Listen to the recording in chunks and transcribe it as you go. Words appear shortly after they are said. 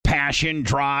Passion,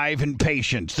 drive, and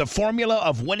patience. The formula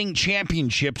of winning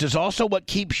championships is also what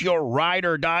keeps your ride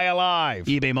or die alive.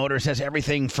 eBay Motors has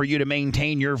everything for you to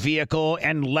maintain your vehicle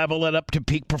and level it up to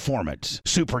peak performance.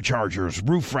 Superchargers,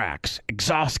 roof racks,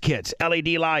 exhaust kits, LED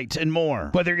lights, and more.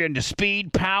 Whether you're into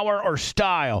speed, power, or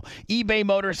style, eBay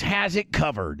Motors has it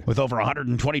covered. With over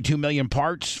 122 million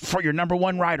parts for your number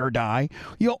one ride or die,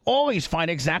 you'll always find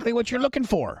exactly what you're looking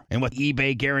for. And with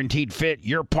eBay Guaranteed Fit,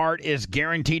 your part is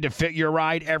guaranteed to fit your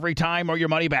ride every time or your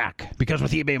money back. Because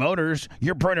with eBay Motors,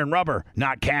 you're burning rubber,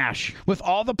 not cash. With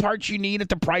all the parts you need at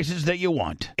the prices that you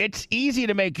want. It's easy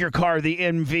to make your car the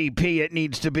MVP it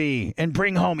needs to be and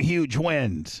bring home huge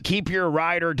wins. Keep your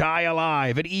ride or die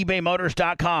alive at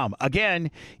ebaymotors.com. Again,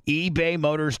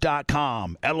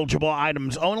 ebaymotors.com. Eligible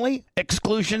items only.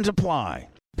 Exclusions apply.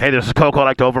 Hey, this is Coco. I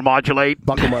like to overmodulate.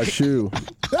 Buckle my shoe.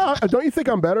 Don't you think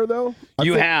I'm better, though?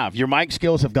 You have. Your mic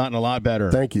skills have gotten a lot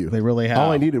better. Thank you. They really have.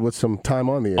 All I needed was some time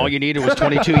on the air. All you needed was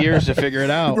 22 years to figure it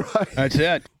out. Right. That's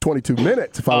it. 22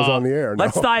 minutes if I was on the air.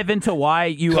 Let's dive into why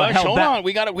you Kush, held hold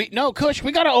back. on. Kush,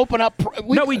 we got to open up.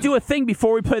 We do a thing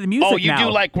before we play the music. Oh, you now.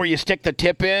 do like where you stick the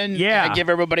tip in? Yeah. And give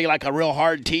everybody like a real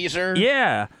hard teaser?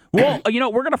 Yeah. Well,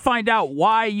 we're going to find out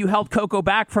why you held Coco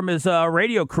back from his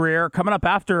radio career coming up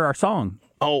after our song.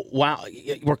 Oh, wow.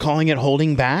 We're calling it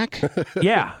holding back?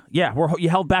 Yeah. You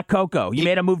held back Coco. You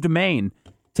made a move to Maine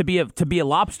to be a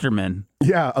lobsterman.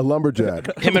 Yeah, a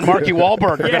lumberjack. Him and Marky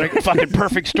Wahlberg are going to fucking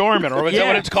perfect storm it, or is that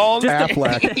what it's called?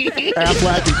 Affleck.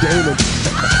 Affleck and Damon.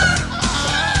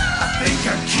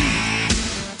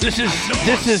 This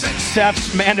is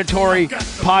Seth's mandatory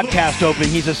podcast opening.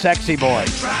 He's a sexy boy.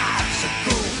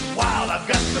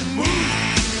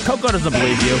 Coco doesn't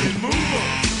believe you.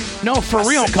 No, for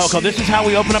real, Coco. This is how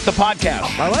we open up the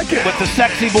podcast. I like it. With the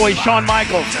sexy boy, Shawn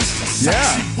Michaels. Yeah.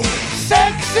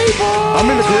 Sexy boy! I'm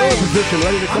in the gorilla position,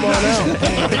 ready to come on out.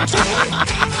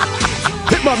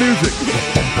 Hit my music.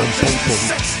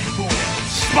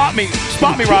 Spot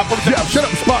me, Rob. Yeah, shut up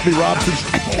and spot me, Robson.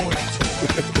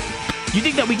 You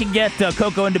think that we can get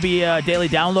Coco in to be a daily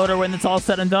downloader when it's all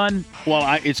said and done?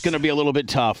 Well, it's going to be a little bit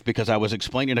tough because I was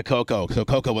explaining to Coco. So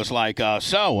Coco was like,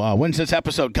 when's this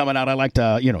episode coming out? I'd like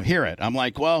to, hear it. I'm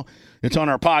like, well, it's on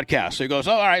our podcast. So he goes,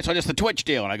 oh, all right, so just the Twitch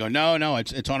deal. And I go, no,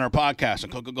 it's on our podcast.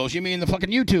 And Coco goes, you mean the fucking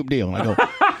YouTube deal? And I go,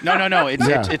 no,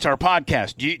 it's our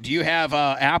podcast. Do you have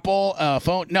Apple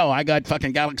phone? No, I got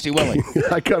fucking Galaxy Willie.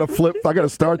 I got a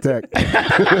StarTech.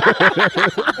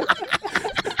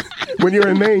 When you're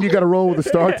in Maine, you got to roll with the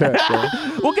StarTech,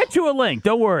 bro. We'll get you a link.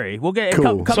 Don't worry. We'll get.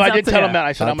 Cool. So I did tell him that.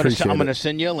 I said I'm going to to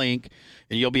send you a link,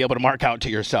 and you'll be able to mark out to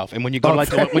yourself. And when you go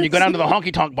when you go down to the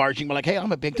honky tonk bars, you can be like, hey,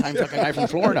 I'm a big time fucking guy from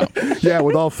Florida. Yeah,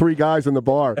 with all three guys in the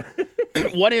bar.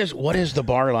 What is the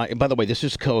bar like? By the way, this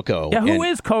is Coco. Yeah, who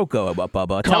is Coco,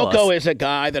 Bubba? Coco is a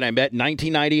guy that I met in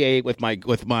 1998 with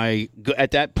my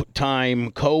at that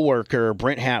time coworker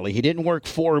Brent Hatley. He didn't work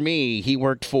for me. He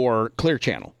worked for Clear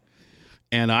Channel.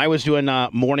 And I was doing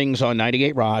mornings on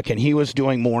 98 Rock, and he was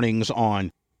doing mornings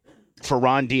for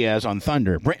Ron Diaz on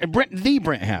Thunder. Brent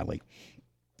Hatley.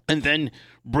 And then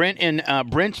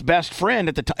Brent's best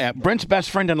friend Brent's best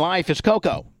friend in life is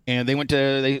Coco, and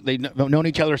they've known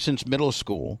each other since middle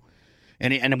school,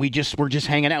 and we're just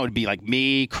hanging out. It'd be like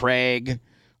me, Craig,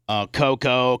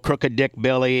 Coco, Crooked Dick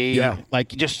Billy, like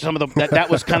just some of that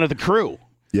was kind of the crew.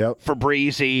 Yep. For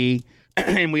Breezy,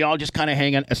 and we all just kind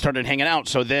of started hanging out.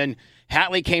 So then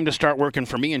Hatley came to start working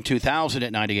for me in 2000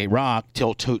 at 98 Rock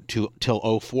till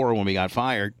 04 when we got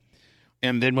fired.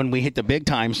 And then when we hit the big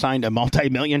time, signed a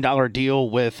multi-million-dollar deal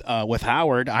with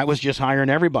Howard, I was just hiring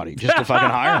everybody just to fucking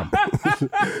hire them.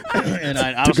 And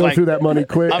I was go like, through that money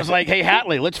quick. I was like, hey,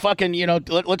 Hatley, let's fucking,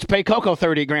 let's pay Coco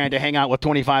 $30,000 to hang out with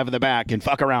 25 in the back and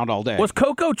fuck around all day. Was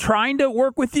Coco trying to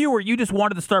work with you, or you just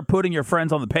wanted to start putting your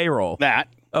friends on the payroll? That.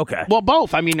 Okay. Well,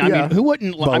 both. I mean, who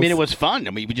wouldn't? Both. I mean, it was fun.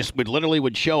 I mean, we literally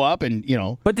would show up and,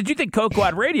 But did you think Coco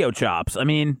had radio chops? I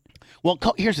mean. Well,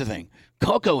 here's the thing.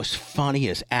 Coco is funny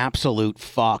as absolute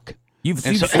fuck. You've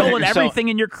stolen everything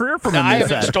in your career from him. I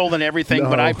haven't stolen everything, No.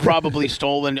 but I've probably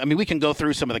stolen. I mean, we can go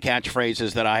through some of the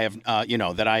catchphrases that I have,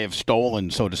 that I have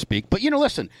stolen, so to speak. But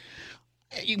listen,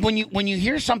 when you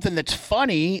hear something that's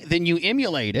funny, then you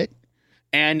emulate it,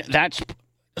 and that's.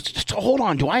 Hold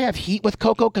on, do I have heat with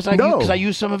Coco because I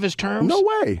use some of his terms? No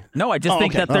way. No, I just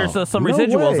think that there's some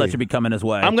residuals that should be coming his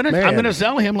way. I'm gonna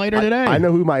sell him later today. I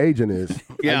know who my agent is.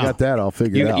 I got that all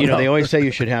figured out. You know, they always say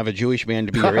you should have a Jewish man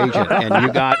to be your agent,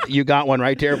 and you got one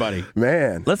right there, buddy.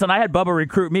 Man. Listen, I had Bubba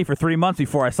recruit me for 3 months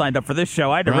before I signed up for this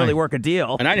show. I had to really work a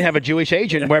deal. And I didn't have a Jewish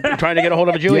agent. We're trying to get a hold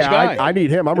of a Jewish guy. I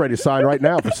need him. I'm ready to sign right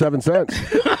now for 7 cents.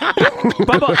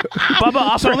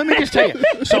 Bubba, so let me just tell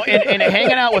you. So in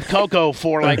hanging out with Coco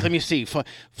for like, let me see, for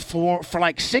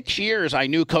like 6 years, I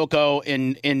knew Coco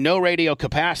in no radio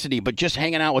capacity, but just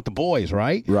hanging out with the boys,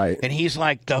 right? Right. And he's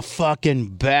like the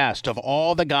fucking best of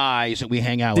all the guys that we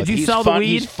hang out with. Did you sell the weed?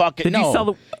 He's fucking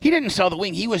He didn't sell the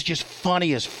weed. He was just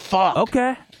funny as fuck.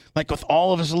 Okay. Like with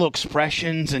all of his little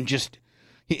expressions and just.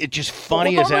 It's just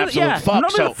funny as absolute fuck.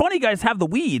 Normally the funny guys have the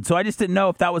weed, so I just didn't know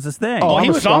if that was his thing. Oh, he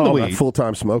was on the weed. I'm a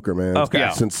full-time smoker, man.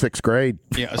 Okay. Since 6th grade.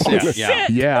 Yeah, shit.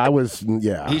 Yeah, I was,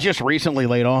 He's just recently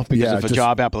laid off because of a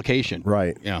job application.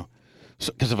 Right. Yeah.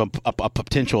 Because of a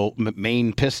potential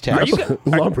main piss test.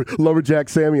 Lumberjack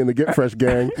Sammy and the Get Fresh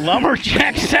gang.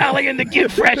 Lumberjack Sally and the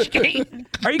Get Fresh gang.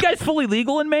 Are you guys fully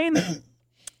legal in Maine?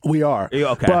 We are.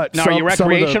 Okay. But now, are you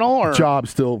recreational or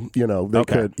jobs still? They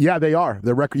could. Yeah, they are.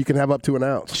 The you can have up to an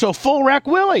ounce. So full Rec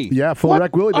Willie. Yeah, full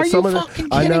Rec Willie. Are you fucking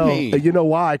kidding me? You know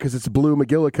why? Because it's Blue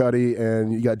McGillicuddy,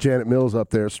 and you got Janet Mills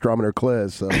up there strumming her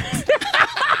cliz. So, she's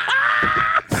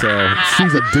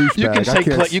a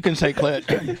douchebag. You can say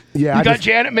clit. Yeah, you got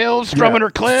Janet Mills strumming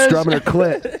her cliz. Strumming her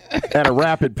clit at a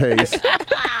rapid pace.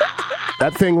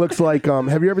 That thing looks like.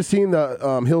 Have you ever seen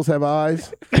the Hills Have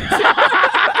Eyes?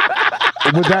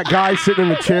 With that guy sitting in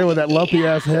the chair with that lumpy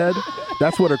ass head,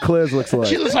 that's what her cliz looks like.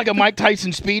 She looks like a Mike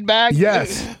Tyson speed bag.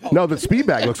 Yes. No, the speed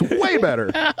bag looks way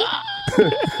better.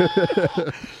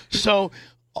 So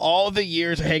all the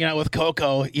years of hanging out with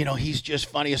Coco, he's just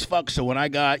funny as fuck. So when I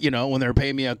got, when they were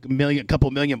paying me a couple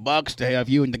million bucks to have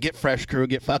you and the Get Fresh crew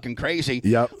get fucking crazy,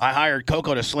 I hired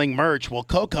Coco to sling merch. Well,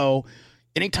 Coco,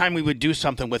 anytime we would do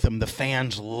something with him, the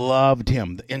fans loved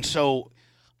him, and so.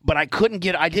 But I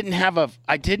didn't have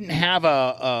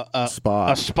a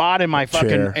spot in my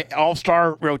fucking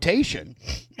all-star rotation.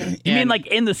 You mean like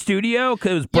in the studio?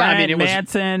 Because it was Brent,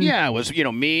 Manson. It was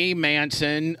me,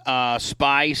 Manson,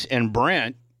 Spice, and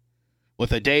Brent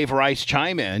with a Dave Rice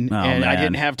chime in, and I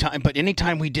didn't have time. But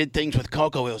anytime we did things with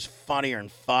Coco, it was funnier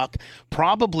and fuck.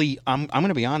 Probably, I'm going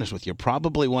to be honest with you.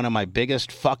 Probably one of my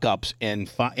biggest fuck ups in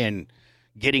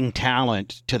getting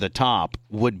talent to the top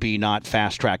would be not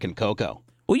fast tracking Coco.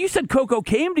 Well, you said Coco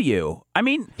came to you. I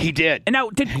mean, he did. And now,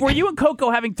 were you and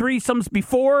Coco having threesomes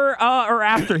before or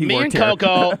after he worked here?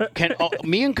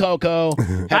 Me and Coco.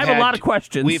 I have a lot of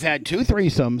questions. We've had 2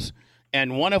 threesomes,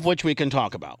 and one of which we can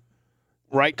talk about.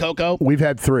 Right, Coco? We've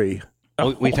had 3.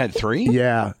 We've had 3?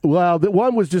 Yeah. Well, the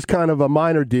one was just kind of a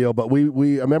minor deal, but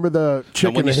we remember the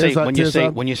chick in the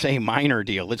when you say minor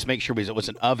deal, let's make sure it was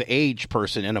an of-age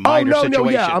person in a minor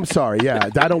situation. Yeah, I'm sorry. Yeah,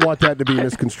 I don't want that to be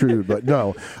misconstrued, but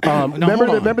no.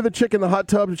 Remember the chick in the hot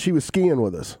tub? She was skiing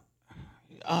with us.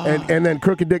 And then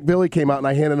Crooked Dick Billy came out, and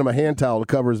I handed him a hand towel to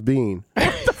cover his bean.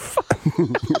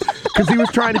 Because he was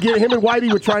trying to him and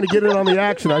Whitey were trying to get in on the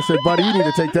action. I said, buddy, you need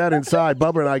to take that inside.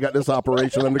 Bubba and I got this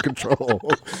operation under control.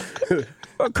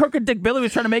 Crooked Dick Billy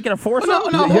was trying to make it a foursome?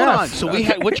 No, hold on. So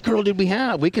which girl did we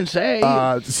have? We can say.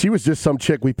 She was just some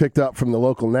chick we picked up from the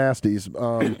local nasties.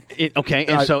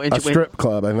 A strip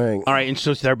club, I think. All right, and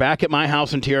so they're back at my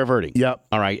house in Tierra Verde. Yep.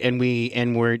 All right,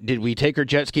 did we take her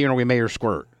jet skiing or we made her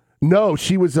squirt? No,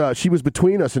 she was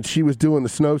between us, and she was doing the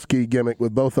snow ski gimmick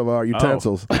with both of our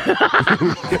utensils.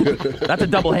 That's a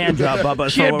double hand job,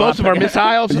 Bubba. She had both of our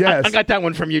missiles? Yes. I got that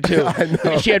one from you, too. I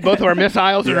know. She had both of our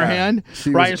missiles in her hand?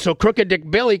 Right, and so Crooked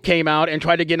Dick Billy came out and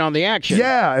tried to get on the action.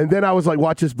 Yeah, and then I was like,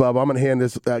 watch this, Bubba. I'm going to hand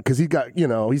this, because he's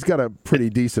got a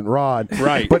pretty decent rod.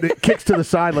 Right. But it kicks to the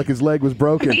side like his leg was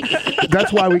broken.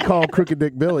 That's why we call him Crooked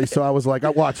Dick Billy. So I was like,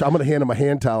 watch, I'm going to hand him a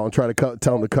hand towel and try to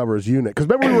tell him to cover his unit. Because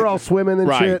remember we were all swimming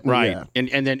and shit? Right. Yeah.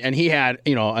 And he had,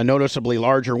 a noticeably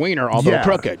larger wiener, although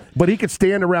crooked. But he could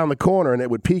stand around the corner and it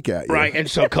would peek at you. Right, and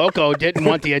so Coco didn't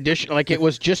want the addition, like it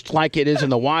was just like it is in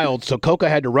the wild, so Coco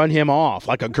had to run him off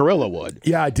like a gorilla would.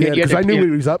 Yeah, I did, because I knew what he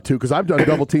was up to, because I've done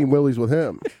double team willies with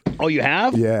him. Oh, you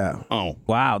have? Yeah. Oh.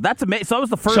 Wow, that's amazing. So that was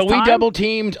the first time? So we double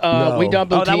teamed, that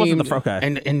wasn't the okay.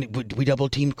 And we double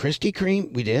teamed Krispy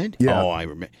Kreme, we did? Yeah. Oh, I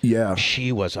remember. Yeah.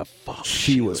 She was a fuck.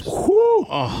 She was whoo.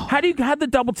 Oh. How'd the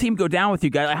double team go down with you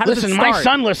guys? How does Listen, it start? my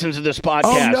son listens to this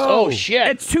podcast. Oh, no. Oh, shit.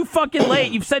 It's too fucking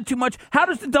late. You've said too much. How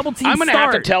does the double team I'm going to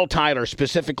start? have to tell Tyler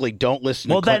specifically, don't listen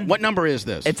to then, what number is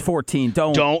this? It's 14.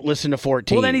 Don't listen to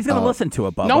 14. Well, then he's going to listen to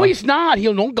it, Bubba. No, he's not.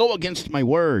 He'll don't go against my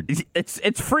word.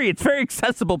 It's free. It's very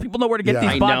accessible. people know where to get these.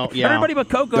 I know, yeah. Everybody but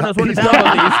Coco knows where to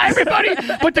download these.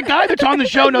 Everybody, but the guy that's on the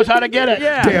show knows how to get it.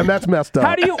 Yeah. Damn, that's messed up.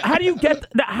 How do you get?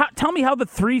 Tell me how the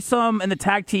threesome and the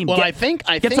tag team. I think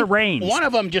gets arranged. One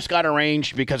of them just got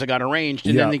arranged because it got arranged,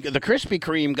 and then the Krispy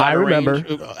Kreme got arranged.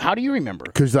 Remember. How do you remember?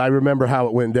 Because I remember how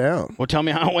it went down. Well, tell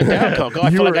me how it went down, Coco.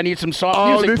 I feel like I need some soft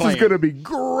music. This playing. is going to be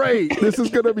great. This is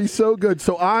going to be so good.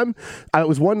 So it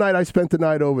was one night I spent the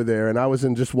night over there, and I was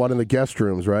in just one of the guest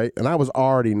rooms, right? And I was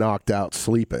already knocked out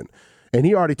sleeping. And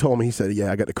he already told me, he said,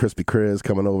 I got the Krispy Kreme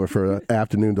coming over for an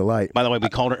afternoon delight. By the way, we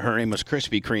called her name was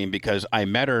Krispy Kreme because I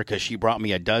met her because she brought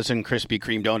me a dozen Krispy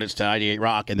Kreme donuts to 98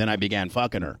 Rock, and then I began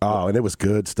fucking her. Oh, and it was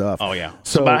good stuff. Oh, yeah.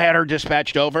 So I had her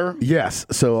dispatched over? Yes.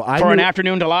 So I For an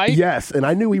afternoon delight? Yes. And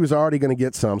I knew he was already going to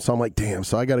get some. So I'm like, damn,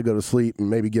 so I got to go to sleep and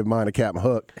maybe give mine a Captain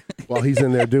Hook while he's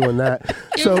in there doing that.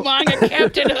 Give mine a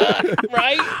Captain Hook,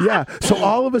 right? Yeah. So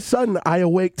all of a sudden, I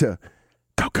awake to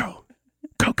Coco.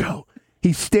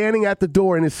 He's standing at the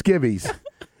door in his skivvies.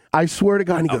 I swear to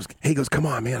God. And he goes, come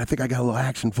on, man. I think I got a little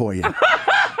action for you.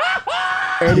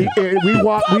 And we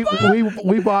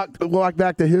walked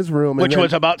back to his room. Which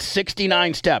was about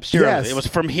 69 steps. Seriously. Yes. It was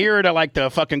from here to like the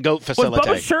fucking goat facility.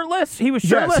 Was Bubba shirtless? He was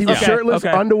shirtless? Yes, he was shirtless,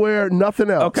 underwear, nothing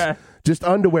else. Okay. Just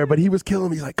underwear, but he was killing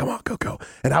me. He's like, come on, Coco.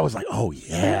 And I was like, oh,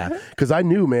 yeah. Because I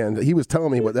knew, man, that he was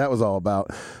telling me what that was all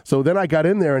about. So then I got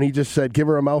in there, and he just said, give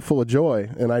her a mouthful of joy.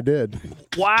 And I did.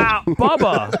 Wow.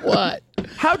 Bubba. What?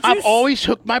 I've always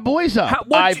hooked my boys up.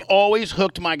 I've always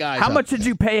hooked my guys up. How much did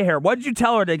you pay her? What did you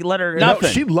tell her to let her? Nothing. No,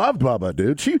 she loved Bubba,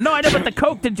 dude. No, I know, but the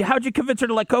Coke, how'd you convince her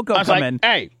to let Coco come in?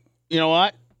 Hey, you know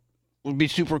what? It would be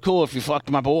super cool if you fucked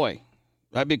my boy.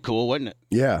 That'd be cool, wouldn't it?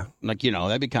 Yeah. Like,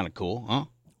 that'd be kind of cool, huh?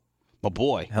 My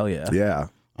boy. Hell yeah. Yeah.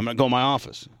 I'm going to go in my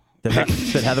office. Did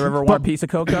Heather ever want a piece of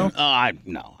Coco?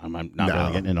 No. I'm not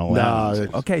really getting into all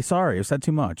that. Okay, sorry. I said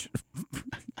too much.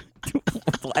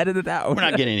 We'll edit it out. We're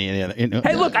not getting any of that.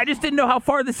 Hey, look, I just didn't know how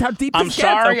deep this gets. I'm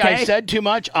sorry I said too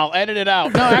much. I'll edit it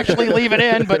out. No, actually leave it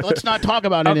in, but let's not talk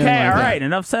about it. Okay, all right.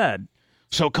 Enough said.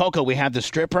 So, Coco, we had the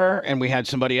stripper, and we had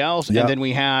somebody else, and then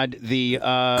we had the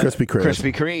Krispy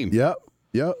Kreme.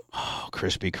 Yep. Oh,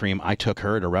 Krispy Kreme. I took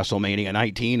her to WrestleMania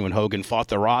 19 when Hogan fought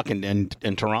The Rock in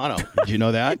Toronto. Did you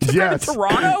know that? Yes.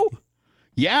 Toronto?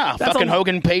 Yeah. Fucking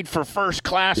Hogan paid for first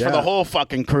class for the whole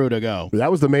fucking crew to go.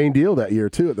 That was the main deal that year,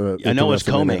 too. I know it was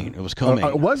co-main. It was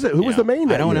co-main. Was it? Who was the main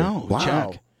that I don't year? know. Wow.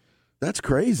 Check. That's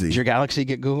crazy. Did your Galaxy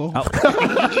get Google? Oh.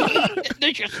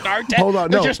 Did your StarTech? Hold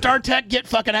on, Did your StarTech get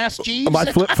fucking Ask Jeeves? My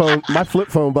flip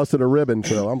phone busted a ribbon,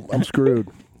 so I'm screwed.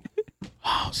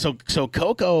 So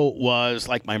Coco was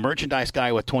like my merchandise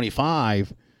guy with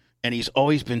 25, and he's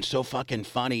always been so fucking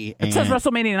funny. It says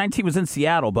WrestleMania 19 was in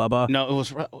Seattle, Bubba. No, it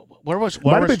was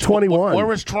Might have been 21. Where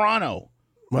was Toronto?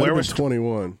 Where was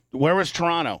 21? Where was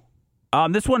Toronto?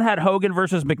 This one had Hogan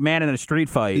versus McMahon in a street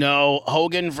fight. No,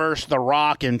 Hogan versus The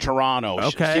Rock in Toronto.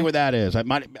 Okay. See where that is.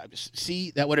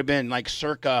 That would have been like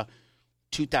circa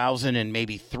 2000 and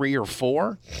maybe 3 or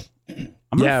 4.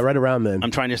 Right around then.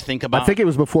 I'm trying to think about. I think it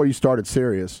was before you started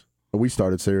Sirius. Or we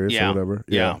started Sirius or whatever.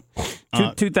 Yeah.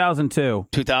 2002.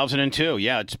 2002.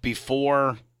 Yeah, it's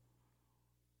before.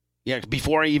 Yeah, it's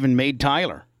before I even made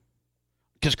Tyler.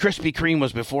 Because Krispy Kreme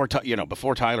was before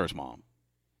Tyler's mom.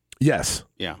 Yes.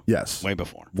 Yeah. Yes. Way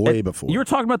before. Way before. You were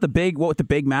talking about what the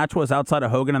big match was outside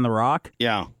of Hogan and The Rock?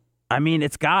 Yeah. I mean,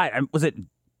 was it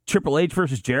Triple H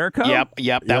versus Jericho?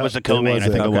 Yep. That was the co-main. I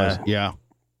think it was. Yeah.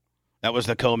 That was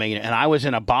the co-main. And I was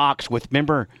in a box with,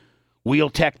 remember, Wheel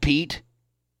Tech Pete?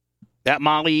 That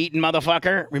Molly eating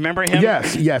motherfucker? Remember him?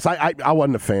 Yes. I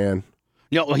wasn't a fan.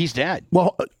 No, well, he's dead.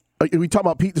 Well, are we talking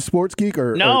about Pete the Sports Geek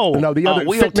or no? No, the other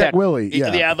Wheel Thick Tech Neck Willie.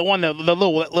 Yeah, the one, the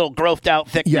little growthed out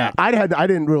thick neck. I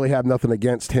didn't really have nothing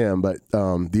against him, but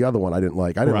the other one I didn't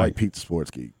like. I didn't like Pete the Sports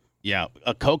Geek. Yeah,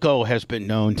 Coco has been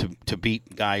known to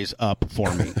beat guys up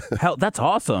for me. Hell, that's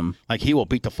awesome. Like, he will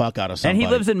beat the fuck out of somebody. And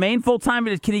he lives in Maine full time.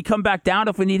 Can he come back down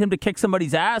if we need him to kick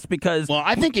somebody's ass? Because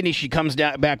I think he comes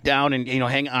back down and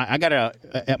hang. I got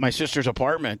at my sister's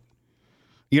apartment.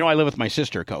 I live with my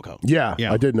sister, Coco. Yeah,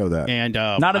 I did know that. And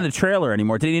not in the trailer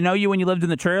anymore. Did he know you when you lived in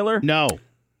the trailer? No,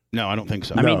 I don't think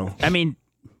so. I mean,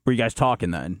 were you guys talking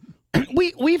then?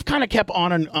 We've kind of kept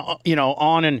on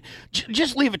and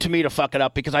just leave it to me to fuck it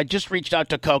up because I just reached out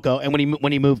to Coco and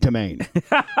when he moved to Maine.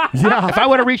 Yeah. If I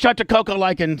would have reached out to Coco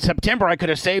like in September, I could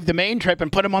have saved the Maine trip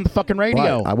and put him on the fucking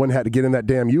radio. Right. I wouldn't have to get in that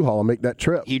damn U-Haul and make that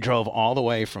trip. He drove all the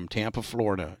way from Tampa,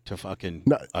 Florida to fucking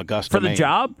Augusta, for the Maine.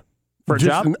 job. For a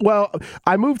job? Well,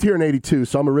 I moved here in '82,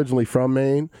 so I'm originally from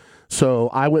Maine. So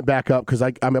I went back up because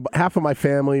I'm half of my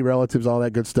family, relatives, all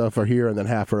that good stuff are here, and then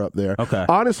half are up there. Okay.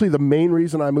 Honestly, the main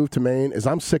reason I moved to Maine is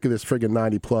I'm sick of this friggin'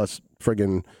 90+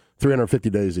 friggin' 350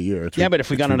 days a year. But if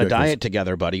we got on ridiculous. a diet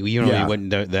together, buddy, you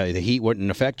wouldn't the heat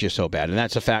wouldn't affect you so bad. And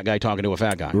that's a fat guy talking to a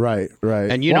fat guy. Right.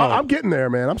 And I'm getting there,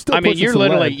 man. I'm still.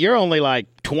 You're only like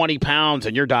 20 pounds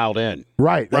and you're dialed in.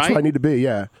 Right. That's what I need to be.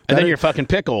 Yeah. And then your fucking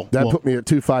pickle. That put me at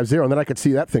 250, and then I could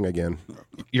see that thing again.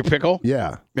 Your pickle?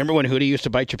 Yeah. Remember when Hootie used to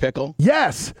bite your pickle?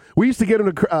 Yes. We used to get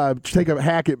him to take a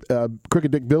hack at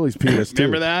Crooked Dick Billy's penis, too.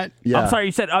 Remember that? Yeah. I'm sorry,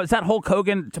 you said, is that Hulk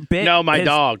Hogan bit? No, my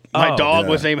dog. My dog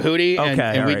was named Hootie,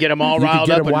 and we get him all riled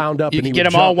up. You could get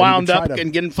him all wound up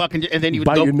and get him fucking, and then he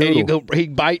would go,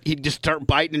 he'd just start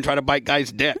biting and try to bite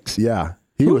guys' dicks. Yeah.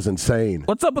 He was insane.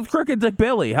 What's up with Crooked Dick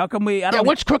Billy? How come we...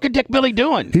 what's Crooked Dick Billy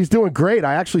doing? He's doing great.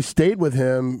 I actually stayed with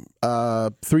him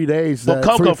 3 days. Well,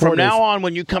 Coco, from now on,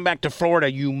 when you come back to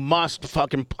Florida, you must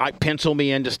fucking pencil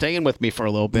me into staying with me for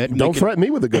a little bit. Don't threaten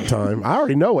me with a good time. I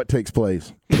already know what takes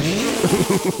place.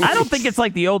 I don't think it's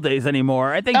like the old days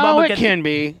anymore. I think it can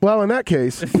be. Well, in that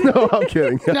case, no, I'm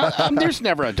kidding. There's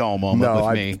never a dull moment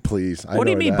with me. Please. What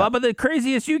do you mean, Bubba? The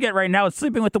craziest you get right now is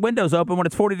sleeping with the windows open when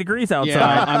it's 40 degrees outside.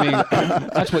 Yeah, I mean,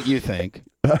 that's what you think.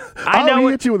 I know.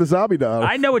 Hit you with a zombie dog.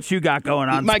 I know what you got going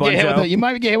on. You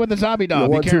might get hit with a zombie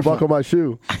dog. The 1-2 buckle my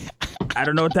shoe. I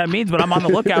don't know what that means, but I'm on the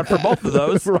lookout for both of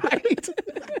those. Right.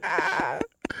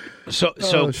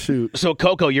 So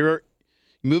Coco, you're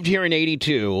moved here in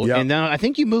 82, and then I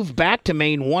think you moved back to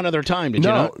Maine one other time, did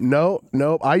you not?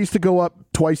 No. I used to go up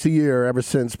twice a year ever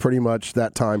since pretty much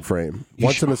that time frame.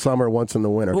 Once in the summer, once in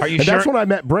the winter. Are you sure? That's when I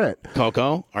met Brent.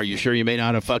 Coco, are you sure you may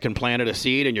not have fucking planted a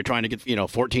seed and you're trying to get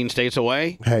 14 states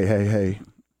away? Hey.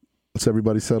 Let's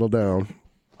everybody settle down.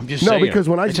 I'm just saying. Because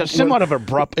it's somewhat of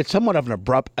an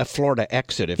abrupt Florida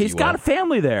exit, if you will. He's got a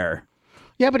family there.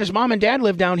 Yeah, but his mom and dad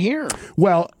live down here.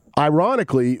 Well,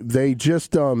 ironically, they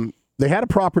just they had a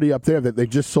property up there that they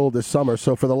just sold this summer.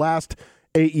 So for the last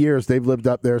 8 years, they've lived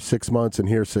up there 6 months and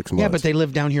here 6 months. Yeah, but they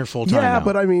live down here full time. Yeah, now.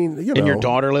 but I mean, And your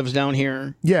daughter lives down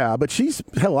here. Yeah, but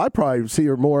I'd probably see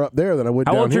her more up there than I would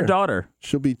down here. How old's your daughter?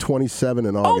 She'll be 27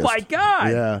 in August. Oh my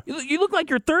God! Yeah, you look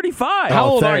like you're 35. How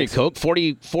old are you, Coke?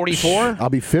 44? I'll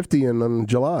be 50 in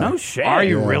July. No shit. Are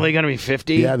you really going to be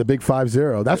 50? Yeah, the big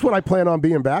 50. That's what I plan on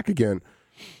being back again,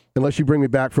 unless you bring me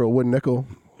back for a wooden nickel.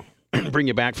 Bring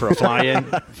you back for a fly-in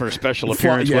for a special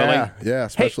appearance, Willie. Yeah,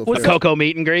 special appearance. A Coco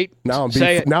meet and greet. Now I'm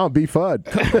B-Fud.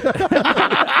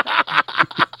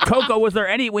 Coco, was there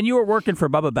any, when you were working for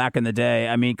Bubba back in the day,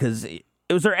 I mean, because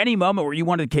was there any moment where you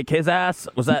wanted to kick his ass?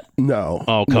 Was that? No.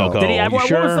 Oh, Coco. No. Did he have,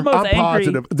 what was the most I'm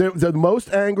angry? positive. The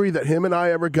most angry that him and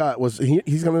I ever got was,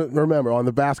 he's going to remember, on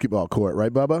the basketball court,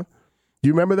 right, Bubba? Do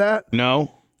you remember that?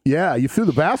 No. Yeah, you threw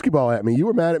the basketball at me. You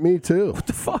were mad at me, too. What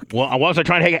the fuck? Well, I wasn't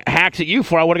trying to hacks at you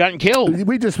for I would have gotten killed.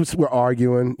 We just were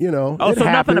arguing, Oh, it so happens.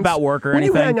 nothing about work or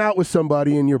anything? When you hang out with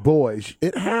somebody and you're boys,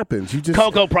 it happens. You just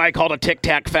Coco probably called a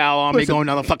tic-tac foul on me going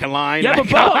down the fucking line. Yeah, but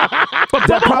Bubba,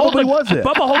 that probably was it.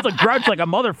 Bubba holds a grudge like a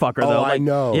motherfucker, though. I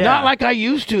know. Yeah. Not like I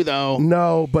used to, though.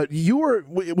 No, but you were.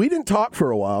 We didn't talk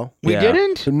for a while. We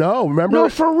didn't? No, remember? No,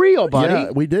 for real, buddy. Yeah,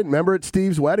 we didn't. Remember at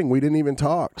Steve's wedding, we didn't even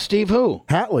talk. Steve who?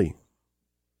 Hatley.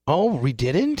 Oh, we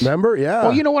didn't? Remember? Yeah.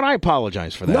 Well, you know what? I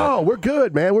apologize for that. No, we're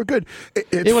good, man. We're good.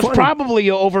 It was probably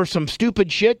over some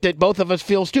stupid shit that both of us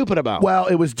feel stupid about. Well,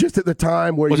 it was just at the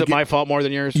time where was it my fault more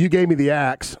than yours? You gave me the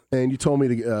axe and you told me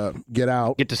to get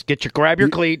out. Grab your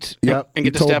cleats. Yep. And get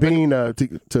you to told stepping.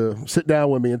 Bean to sit down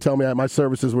with me and tell me my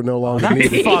services were no longer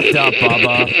needed. Fucked up,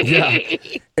 Bubba.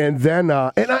 Yeah. And then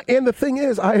and the thing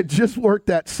is, I had just worked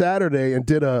that Saturday and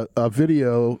did a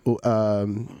video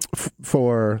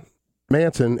for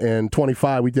Manson and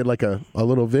 25. We did like a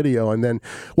little video, and then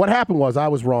what happened was I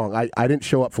was wrong. I didn't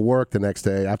show up for work the next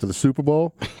day after the Super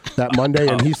Bowl that Monday,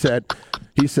 and he said,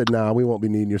 "Nah, we won't be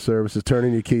needing your services. Turn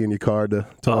in your key and your card to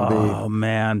Tom B." Oh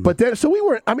man! But then, so we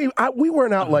weren't. I mean, we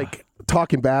weren't out like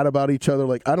talking bad about each other.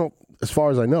 Like as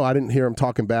far as I know, I didn't hear him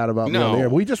talking bad about me on the air.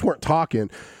 We just weren't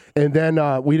talking. And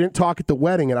then we didn't talk at the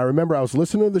wedding. And I remember I was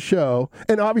listening to the show,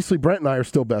 and obviously Brent and I are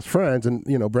still best friends, and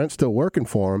Brent's still working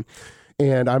for him.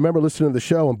 And I remember listening to the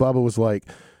show, and Bubba was like,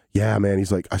 "Yeah, man."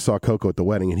 He's like, "I saw Coco at the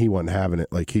wedding, and he wasn't having it.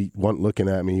 Like, he wasn't looking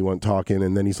at me, he wasn't talking."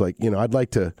 And then he's like, "I'd like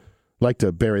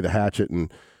to bury the hatchet."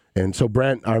 And so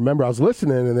Brent, I remember I was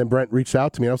listening, and then Brent reached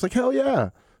out to me. And I was like, "Hell yeah!"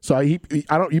 So you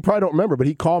probably don't remember, but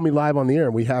he called me live on the air,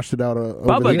 and we hashed it out.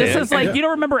 Bubba, this is like you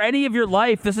don't remember any of your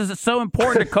life. This is so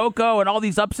important to Coco and all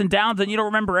these ups and downs, and you don't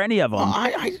remember any of them.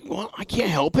 I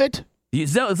can't help it.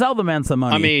 Zelda man some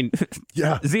money. I mean,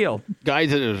 Yeah. Zeal.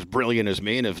 guys that are as brilliant as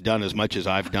me and have done as much as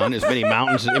I've done, as many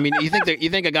mountains. I mean, you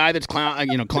think a guy that's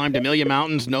climbed a million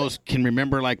mountains can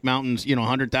remember like mountains,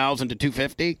 100,000 to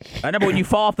 250? I know, but when you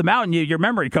fall off the mountain, your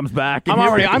memory comes back.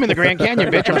 I'm in the Grand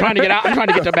Canyon, bitch. I'm trying to get out. I'm trying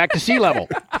to get back to sea level.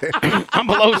 I'm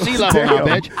below sea level now,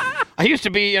 bitch. I used to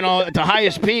be, at the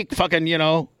highest peak, fucking,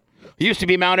 used to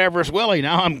be Mount Everest Willie.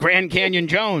 Now I'm Grand Canyon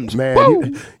Jones.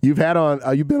 Man, you've been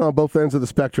on both ends of the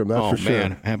spectrum. That's for sure.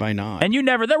 Man, have I not? And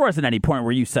there wasn't any point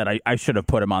where you said I should have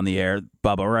put him on the air,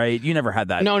 Bubba, right? You never had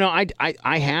that. No,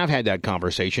 I have had that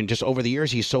conversation. Just over the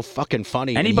years, he's so fucking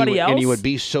funny. Anybody else? And he would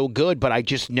be so good, but I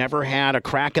just never had a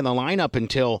crack in the lineup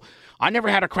until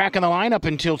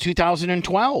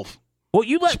 2012.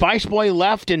 Well, Spice Boy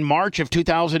left in March of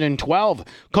 2012.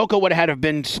 Coco would have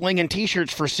been slinging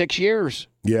T-shirts for 6 years.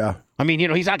 Yeah. I mean,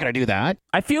 he's not going to do that.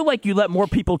 I feel like you let more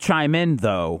people chime in,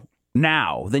 though,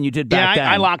 now than you did back then.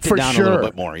 I locked it down a little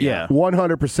bit more. Yeah.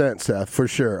 100%, Seth, for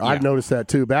sure. Yeah. I've noticed that,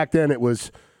 too. Back then, it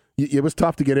was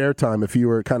tough to get airtime if you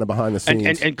were kind of behind the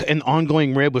scenes. And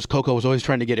ongoing rib was Coco was always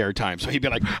trying to get airtime. So he'd be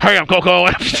like, hey, I'm Coco.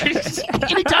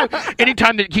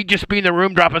 anytime that he'd just be in the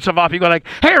room dropping stuff off, he'd go like,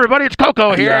 hey, everybody, it's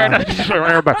Coco here. Yeah.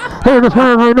 Everybody, hey,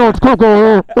 I know it's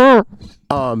Coco here.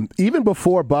 Even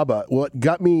before Bubba, what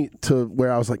got me to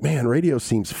where I was like, man, radio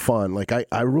seems fun. Like,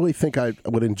 I really think I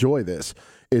would enjoy this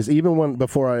is even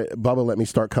before Bubba let me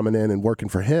start coming in and working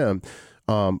for him,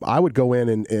 I would go in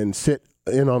and sit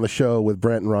in on the show with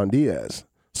Brent and Ron Diaz.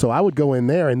 So I would go in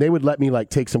there and they would let me like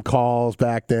take some calls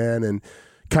back then and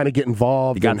kind of get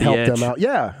involved and help them out.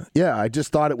 Yeah. I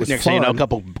just thought it was Next fun. thing you know, a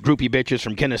couple groupie bitches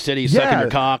from Kansas City sucking your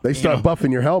cock. They start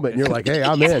buffing your helmet and you're like, hey,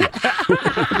 I'm in.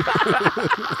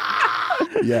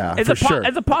 Yeah, Is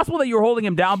it possible that you were holding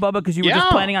him down, Bubba, because you were just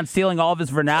planning on stealing all of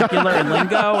his vernacular and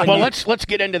lingo? And let's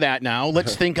get into that now.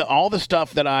 Let's think of all the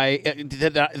stuff that I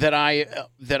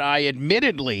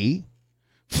admittedly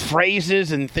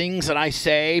phrases and things that I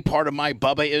say, part of my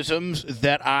Bubba-isms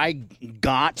that I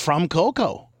got from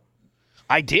Coco.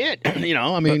 I did.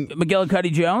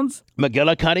 McGillicuddy Jones?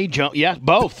 McGillicuddy Jones. Yeah,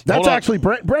 both. That's actually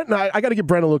Brent and I got to give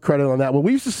Brent a little credit on that one.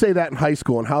 We used to say that in high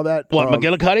school and how that. What,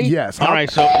 McGillicuddy? Yes. All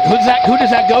right, so who does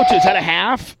that go to? Is that a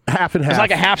half? Half and half. It's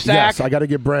like a half sack? Yes, I got to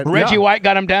give Brent. Reggie White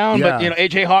got him down, but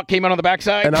AJ Hawk came out on the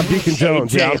backside. And I'm Deacon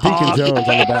Jones. I'm Deacon Jones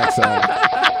on the backside.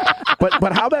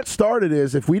 But how that started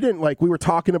is if we didn't we were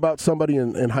talking about somebody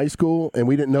in high school and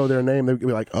we didn't know their name, they'd be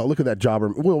like, oh, look at that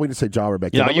jobber. Well, we didn't say jobber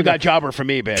back then. Yeah, you got jobber for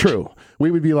me, bitch. True. We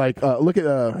would be like, look at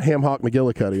Ham Hawk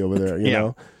McGillicuddy over there, you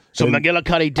know? So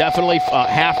McGillicuddy definitely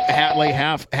half Hatley,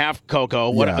 half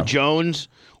Coco. What Jones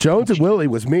and Willie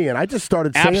was me, and I just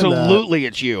started saying absolutely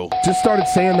it's you. Just started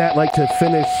saying that to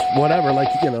finish whatever, like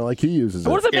he uses it.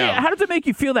 What does it mean? How does it make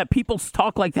you feel that people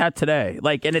talk like that today?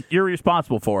 And you're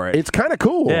responsible for it. It's kind of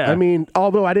cool. Yeah. I mean,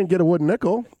 although I didn't get a wooden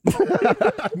nickel. He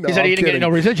said he didn't get no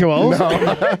residuals. No.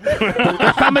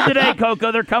 They're coming today,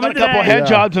 Coco. They're coming today. A couple head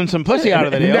jobs and some pussy out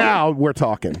of the deal. Now we're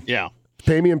talking. Yeah.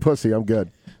 Pay me in pussy. I'm good.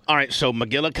 All right, so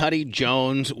McGillicuddy,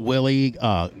 Jones, Willie,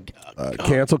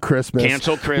 Cancel Christmas.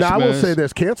 Cancel Christmas. Now, I will say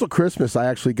this. Cancel Christmas I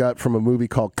actually got from a movie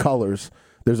called Colors.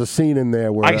 There's a scene in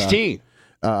there where... Ice-T.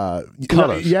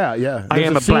 Colors. Yeah. There's I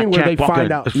am a scene black where they Jack find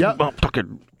walking. out...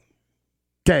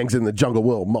 Gangs in the jungle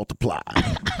will multiply.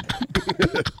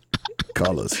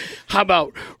 Colors. How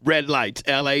about red lights,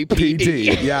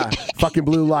 LAPD? Yeah, fucking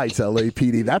blue lights,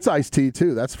 LAPD. That's Ice-T,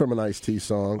 too. That's from an Ice-T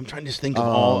song. I'm trying to think of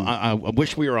all. I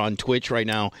wish we were on Twitch right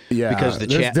now. Yeah, because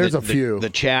there's a few. The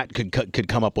chat could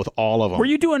come up with all of them.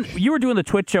 You were doing the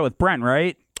Twitch show with Brent,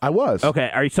 right? I was.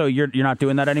 Okay. So you're not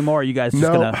doing that anymore? Or are you guys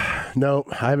just No,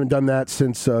 I haven't done that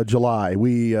since July.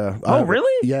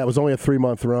 Really? Yeah, it was only a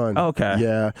 3-month run. Okay.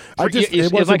 Yeah.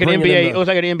 It was like an NBA. It was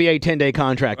like an NBA 10-day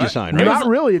contract you signed, right? Not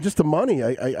really. Just the money.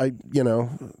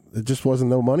 It just wasn't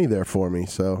no money there for me.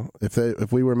 So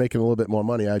if we were making a little bit more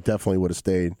money, I definitely would have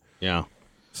stayed. Yeah.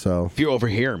 So if you're over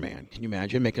here, man, can you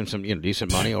imagine making some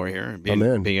decent money over here and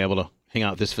being able to hang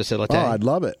out at this facility? Oh, I'd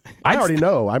love it. I already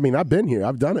know. I mean, I've been here.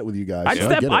 I've done it with you guys.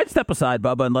 I'd step aside,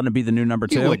 Bubba, and let him be the new number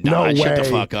 2. You would not. No Shut way. the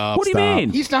fuck up. What do you mean?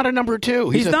 He's not a number 2.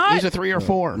 He's not? He's a 3 or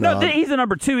 4. No, he's a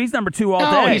number 2. He's number 2 all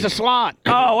No, day. he's a slot.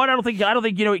 Oh, I don't think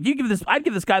you give this. I'd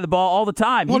give this guy the ball all the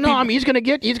time. Well, he's gonna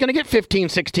get 15,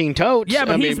 16 totes. Yeah,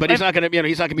 but he's not gonna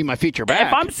he's not gonna be my feature back.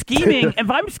 If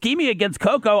I'm scheming against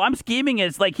Coco, I'm scheming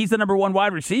as like he's the number 1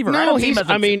 wide receiver. No,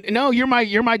 you're my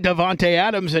Devontae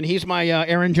Adams and he's my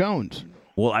Aaron Jones.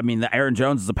 Well, I mean, the Aaron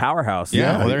Jones is a powerhouse.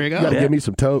 Yeah, well, there you go. You gotta give me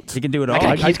some totes. He can do it all.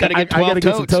 He's got to get 12 I gotta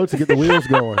get some totes to get the wheels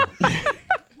going.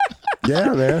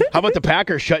 Yeah, man. How about the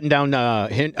Packers shutting down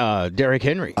Derrick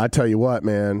Henry? I tell you what,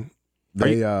 man. What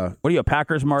are you, a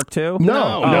Packers mark too?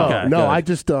 No. Okay, I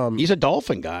just he's a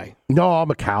Dolphin guy. No,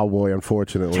 I'm a Cowboy,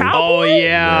 unfortunately. Oh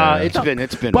yeah, it's been.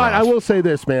 But rough. I will say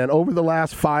this, man. Over the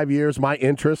last 5 years, my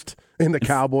interest in the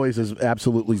Cowboys is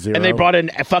absolutely zero. And they brought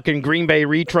in a fucking Green Bay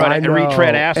retread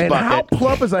ass and bucket. How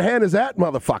plump as a hen is that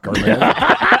motherfucker, man?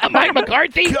 Mike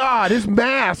McCarthy. God, his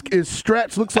mask is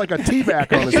stretched. Looks like a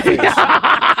teabag on his face.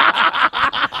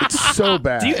 It's so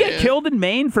bad. Do you get killed in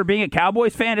Maine for being a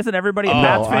Cowboys fan? Isn't everybody a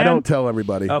Pats fan? I don't tell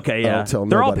everybody. Okay, yeah. I don't tell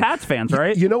They're nobody. all Pats fans,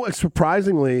 right? You know what?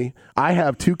 Surprisingly, I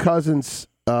have 2 cousins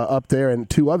up there and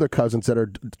 2 other cousins that are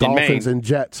Dolphins and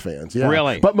Jets fans. Yeah.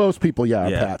 Really? But most people, are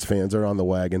Pats fans. They're on the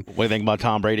wagon. What do you think about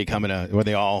Tom Brady coming to? Were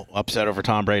they all upset over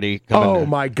Tom Brady?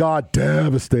 My God,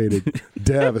 devastated.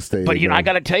 Devastated. But I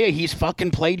got to tell you, he's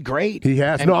fucking played great. He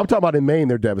has. No, I'm talking about in Maine.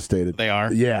 They're devastated. They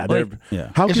are. Yeah.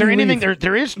 How is there anything?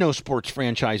 There is no sports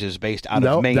franchises based out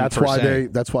of Maine. That's why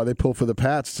they pull for the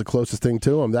Pats. It's the closest thing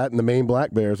to them. That and the Maine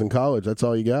Black Bears in college. That's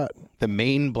all you got. The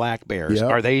Maine Black Bears. Yep.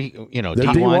 Are they? They're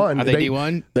D1? Are they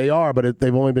D1? They are, but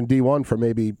they've only been D1 for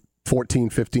maybe 14,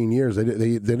 15 years. They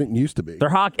didn't used to be.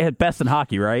 They're at best in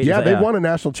hockey, right? Yeah, they won a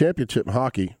national championship in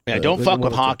hockey. Yeah, don't fuck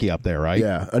with hockey up there, right?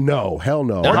 Yeah, no, hell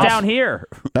no. Or down here.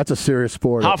 That's a serious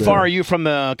sport. How far are you from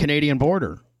the Canadian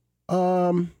border?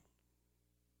 I'd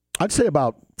say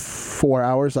about 4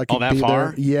 hours. I could that be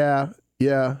far? there.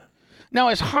 Yeah. Now,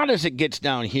 as hot as it gets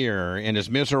down here and as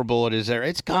miserable it is there,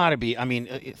 it's got to be. I mean,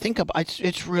 think about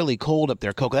it's really cold up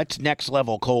there, Coco. That's next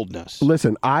level coldness.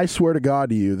 Listen, I swear to God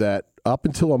to you that up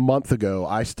until a month ago,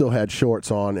 I still had shorts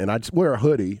on and I just wear a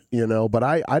hoodie, but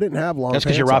I didn't have long. That's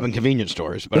because you're robbing convenience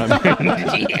stores. But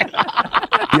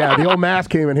yeah, the old mask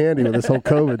came in handy with this whole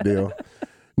COVID deal.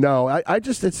 No, I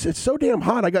just it's so damn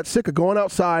hot. I got sick of going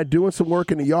outside, doing some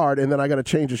work in the yard, and then I got to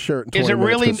change a shirt. In 20 is it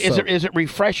really? Minutes Is it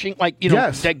refreshing? Like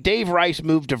yes. Like Dave Rice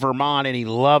moved to Vermont and he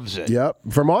loves it. Yep,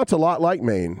 Vermont's a lot like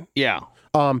Maine. Yeah.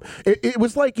 It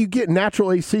was like you get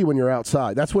natural AC when you're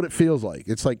outside. That's what it feels like.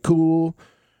 It's like cool.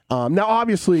 Now,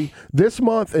 obviously, this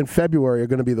month and February are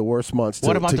going to be the worst months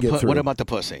to get through. What about the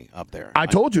pussy up there? I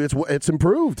told you it's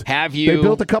improved. Have you? They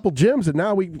built a couple gyms, and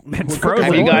now it's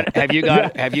frozen. Have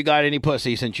you got any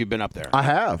pussy since you've been up there? I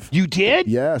have. You did?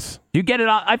 Yes. You get it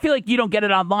on. I feel like you don't get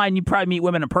it online. You probably meet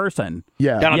women in person.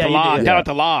 Yeah. Down at the lodge. Down at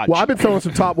the lodge. Well, I've been throwing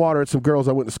some top water at some girls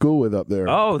I went to school with up there.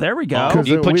 Oh, there we go. Do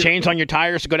you put chains on your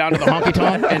tires to go down to the honky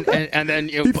tonk, and then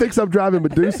you? He thinks I'm driving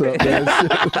Medusa up there.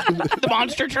 The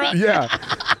monster truck. Yeah.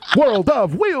 World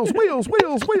of wheels.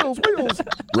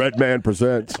 Red Man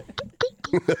presents.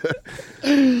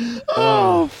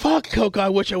 Oh fuck, Coco! I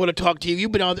wish I would have talked to you.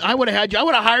 You've been on. I would have had you. I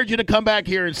would have hired you to come back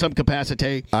here in some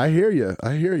capacity. I hear you.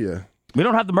 We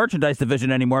don't have the merchandise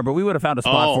division anymore, but we would have found a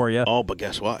spot for you. Oh, but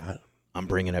guess what? I'm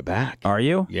bringing it back. Are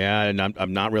you? Yeah, and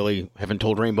I'm not really haven't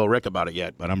told Rainbow Rick about it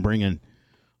yet, but I'm bringing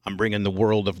the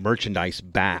world of merchandise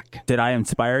back. Did I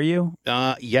inspire you?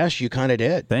 Yes, you kind of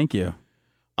did. Thank you.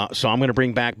 So I'm going to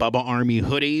bring back Bubba Army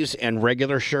hoodies and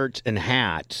regular shirts and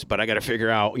hats, but I got to figure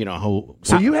out, how.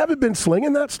 So you haven't been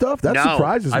slinging that stuff? That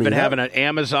surprises me. I've been having an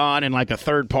Amazon and like a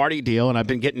third-party deal, and I've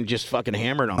been getting just fucking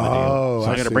hammered on the deal.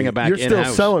 So I got to bring it back in-house. You're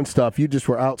still selling stuff. You just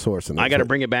were outsourcing it. I got to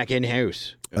bring it back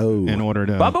in-house. Oh. In order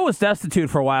to. Bubba was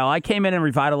destitute for a while. I came in and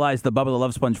revitalized the Bubba the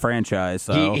Love Sponge franchise.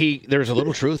 So there's a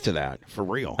little truth to that, for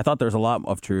real. I thought there was a lot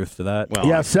of truth to that. Well,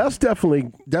 yeah, Seth's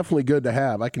definitely good to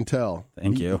have. I can tell.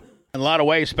 Thank you. In a lot of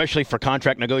ways, especially for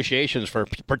contract negotiations for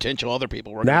potential other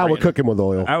people. Now we're cooking with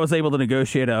oil. I was able to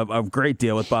negotiate a great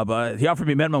deal with Bubba. He offered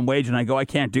me minimum wage, and I go, I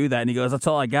can't do that. And he goes, that's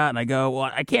all I got. And I go,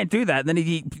 well, I can't do that. And then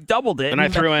he doubled it. And I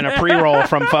threw in a pre-roll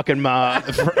from fucking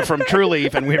from True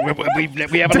Leaf, and we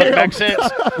haven't looked back since.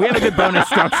 We have a good bonus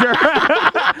structure.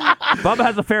 Bubba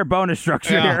has a fair bonus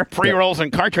structure here. Pre-rolls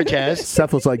and cartridges.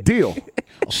 Seth was like, deal.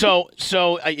 So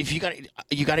if you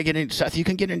got to get in, Seth, you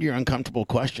can get into your uncomfortable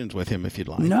questions with him if you'd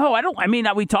like. No, I don't. I mean,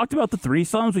 we talked about the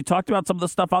threesomes. We talked about some of the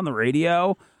stuff on the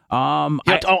radio. I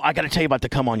got to tell you about the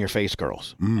come on your face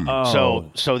girls.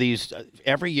 So these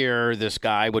every year this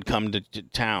guy would come to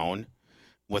town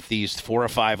with these 4 or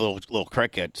 5 little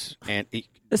crickets, and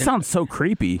this sounds so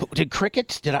creepy. Did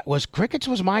crickets? Crickets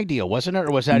was my deal, wasn't it,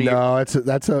 or was that? No,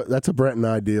 that's a Brent and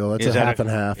I deal. That's a half and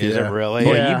half. Is it really?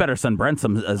 Boy, you better send Brent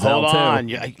some Zell Hold on,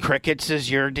 crickets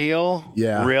is your deal?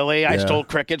 Yeah. Really? I stole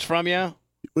crickets from you?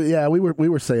 Yeah, we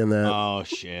were saying that. Oh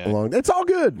shit! It's all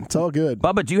good. It's all good.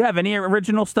 Bubba, do you have any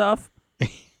original stuff?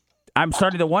 I'm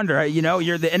starting to wonder.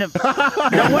 You're the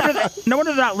no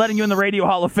wonder they're not letting you in the Radio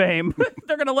Hall of Fame.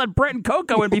 They're going to let Brent and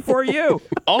Coco in before you.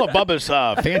 All of Bubba's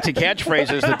fancy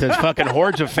catchphrases that the fucking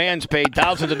hordes of fans paid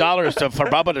thousands of dollars for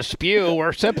Bubba to spew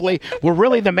were simply, "We're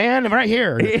really the man right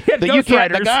here."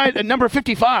 The guy, number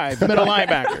 55, middle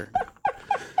linebacker.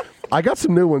 I got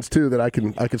some new ones too that I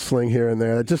can sling here and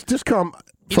there. Just come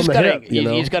from the hip. You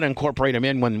just got to incorporate them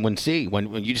in when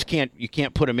you just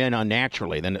can't put them in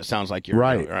unnaturally. Then it sounds like you're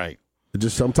right.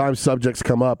 Just sometimes subjects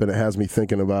come up and it has me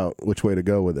thinking about which way to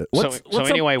go with it.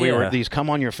 Anyway, we were these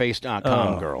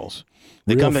ComeOnYourFace.com girls.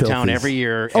 They come to town every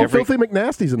year. Filthy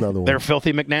McNasty's another one. They're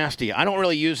Filthy McNasty. I don't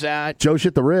really use that. Joe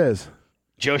Shit the Riz.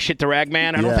 Joe Shit the Rag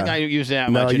Man? I don't think I use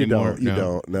that much anymore. You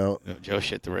don't. No. Joe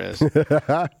Shit the Riz.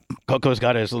 Coco's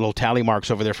got his little tally marks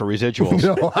over there for residuals. He's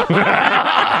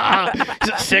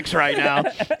at 6 right now.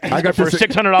 I got for a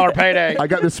 $600 payday. I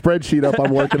got this spreadsheet up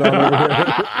I'm working on over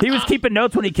here. He was keeping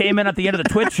notes when he came in at the end of the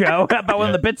Twitch show about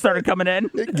when the bits started coming in.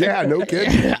 Yeah, no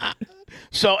kidding.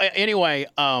 So anyway,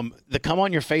 the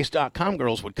ComeOnYourFace.com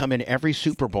girls would come in every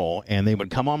Super Bowl, and they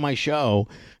would come on my show,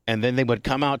 and then they would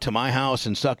come out to my house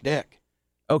and suck dick.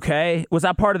 Okay. Was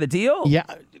that part of the deal? Yeah.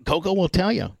 Coco will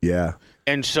tell you. Yeah.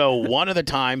 And so one of the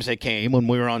times they came when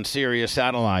we were on Sirius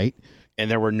Satellite, and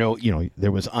there were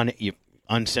there was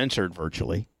uncensored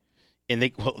virtually, and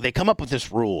they come up with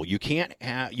this rule: you can't,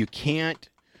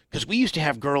 because we used to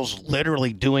have girls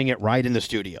literally doing it right in the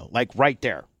studio, like right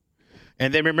there.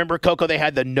 And then remember, Coco, they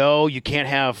had the you can't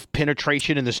have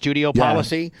penetration in the studio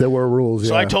policy. There were rules.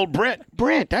 So I told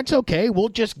Brent, that's okay. We'll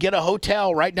just get a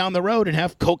hotel right down the road and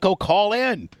have Coco call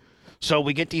in. So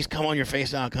we get these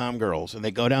ComeOnYourFace.com girls, and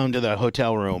they go down to the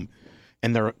hotel room,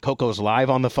 and Coco's live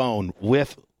on the phone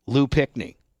with Lou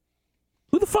Pickney.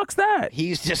 Who the fuck's that?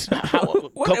 He's just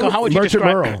Coco. How would you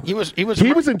describe him? He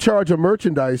was in charge of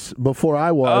merchandise before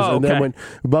I was, and then when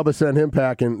Bubba sent him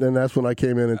packing, then that's when I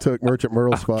came in and took Merchant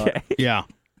Merle's spot. Yeah.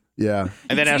 Yeah.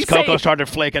 And then as Coco started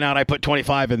flaking out, I put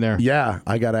 25 in there. Yeah,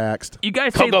 I got axed. You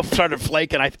guys Coco started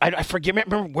flaking. I forget.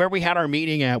 Remember where we had our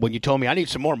meeting at when you told me I need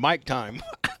some more mic time.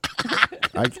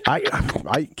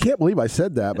 I can't believe I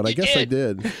said that, but I guess I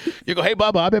did. You go, hey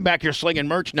Bubba, I've been back here slinging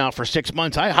merch now for 6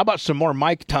 months. How about some more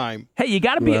mic time? Hey, you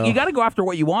gotta go after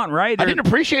what you want, right? I didn't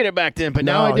appreciate it back then, but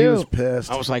now I do. He was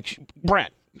pissed. I was like,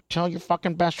 Brent, tell your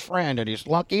fucking best friend that he's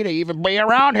lucky to even be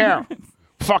around here.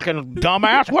 Fucking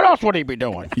dumbass. What else would he be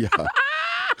doing? Yeah.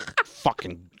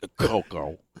 Fucking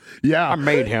Coco. Yeah. I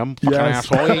made him. Fucking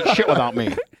asshole. He ain't shit without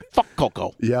me. Fuck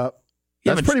Coco. Yeah.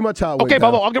 That's pretty much how it went. Okay,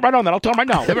 Bubba, I'll get right on that. I'll tell him right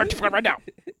now. Right now.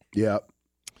 Yeah.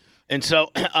 And so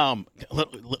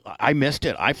I missed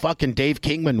it. I fucking Dave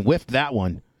Kingman whiffed that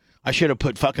one. I should have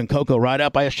put fucking Coco right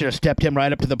up. I should have stepped him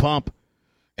right up to the pump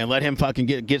and let him fucking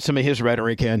get some of his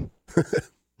rhetoric in.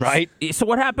 Right? So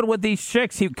what happened with these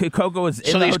chicks? Coco was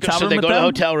in the hotel room. So they with go to the them?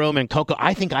 hotel room, and Coco.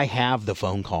 I think I have the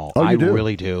phone call. Oh, you do?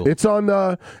 Really do. It's on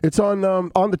the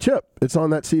chip. It's on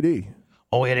that CD.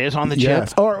 Oh, it is on the yes.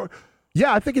 chip. Or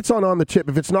yeah, I think it's on the chip.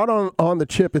 If it's not on the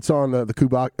chip, it's on the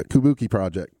Kabuki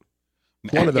project.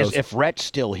 One of those. If Rhett's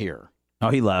still here. Oh,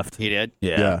 he left. He did?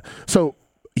 Yeah. So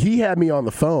he had me on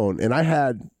the phone, and I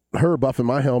had her buffing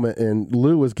my helmet, and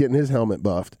Lou was getting his helmet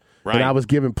buffed. Right. And I was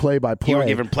giving play-by-play. You were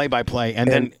giving play-by-play.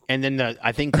 And then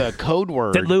I think the code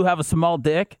word. Did Lou have a small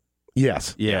dick?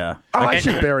 Yes. Yeah. Oh, I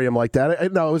should bury him like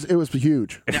that. No, it was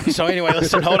huge. So anyway,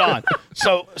 listen, hold on.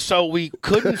 So we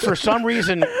couldn't, for some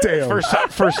reason,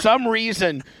 for some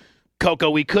reason, Coco,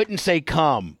 we couldn't say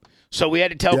come. So we had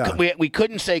to tell, we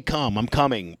couldn't say come. I'm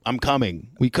coming.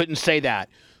 We couldn't say that.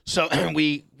 So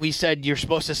we said you're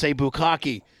supposed to say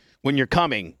bukkake when you're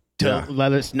coming to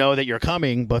let us know that you're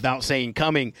coming without saying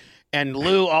coming. And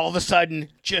Lou, all of a sudden,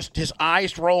 just his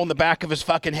eyes roll in the back of his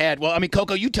fucking head. Well, I mean,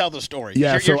 Coco, you tell the story.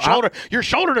 Yeah, you're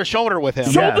shoulder to shoulder with him.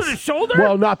 Shoulder to shoulder?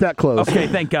 Well, not that close. Okay,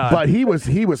 thank God. But he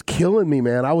was killing me,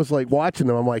 man. I was like watching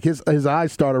him. I'm like his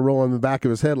eyes started rolling in the back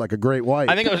of his head like a great white.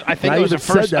 I think it was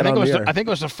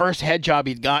the first head job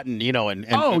he'd gotten, and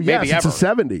maybe it's ever.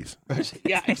 the 70s.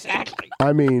 Yeah, exactly.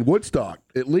 I mean, Woodstock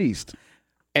at least.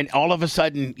 And all of a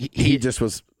sudden, he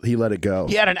let it go.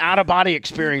 He had an out-of-body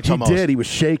experience almost. He did. He was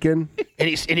shaking. And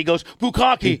he goes,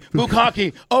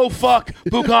 bukkake, oh, fuck,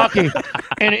 bukkake.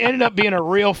 And it ended up being a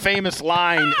real famous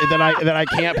line that I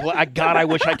can't play. God, I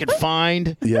wish I could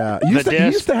find he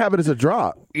used to have it as a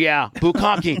drop. Yeah,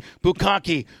 bukkake,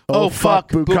 oh,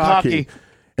 fuck, bukkake.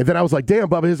 And then I was like, damn,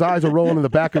 Bubba, his eyes are rolling in the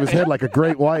back of his head like a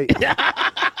great white.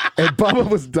 And Bubba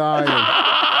was dying.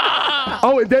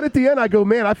 Oh, and then at the end, I go,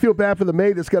 man, I feel bad for the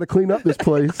maid that's got to clean up this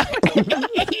place.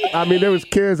 I mean, there was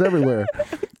cares everywhere.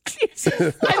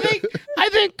 I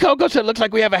think Coco said, looks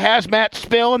like we have a hazmat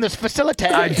spill in this facility.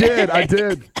 I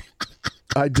did.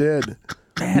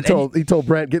 Man, he told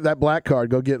Brent, get that black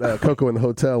card. Go get Coco in the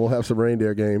hotel. We'll have some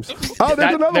reindeer games. Oh,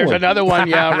 there's another one.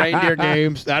 Yeah, reindeer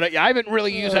games. I haven't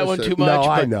really used that one too much. No,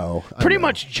 I know. Pretty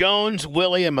much Jones,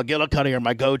 Willie, and McGillicuddy are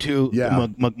my go-to.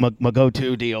 My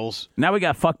go-to deals. Now we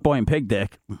got fuckboy and pig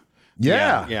dick.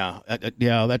 Yeah.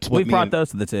 That's what We brought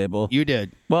those to the table. You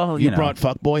did. Well, you brought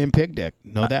fuckboy and pig dick.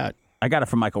 Know that. I got it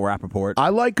from Michael Rappaport. I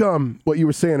like what you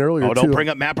were saying earlier. Oh, don't too. bring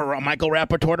up Michael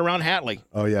Rappaport around Hatley.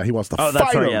 Oh yeah, he wants to. Oh, fight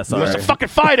that's right. him. Yeah, He sorry. wants to fucking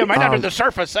fight him right under the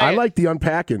surface. I like the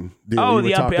unpacking. Deal Oh,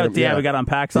 we the unpacking. We got to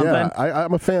unpack something. Yeah,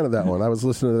 I'm a fan of that one. I was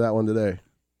listening to that one today.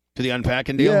 To the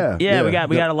unpacking deal. Yeah, we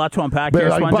got a lot to unpack but here.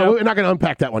 like, we're not going to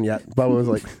unpack that one yet. Bubba was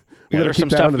like, there's some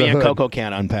stuff me and Coco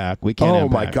can't unpack. We can't. Oh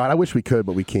unpack. my god, I wish we could,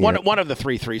 but we can't. One of the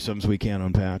 3 threesomes we can't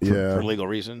unpack for legal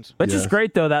reasons. But it's just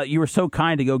great though that you were so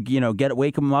kind to go,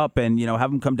 wake him up and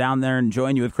have him come down there and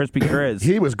join you with Crispy Chris.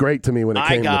 He was great to me when it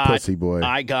came to pussy boy.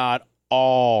 I got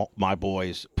all my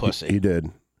boys pussy. He did.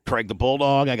 Craig the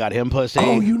Bulldog, I got him pussy.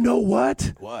 Oh, you know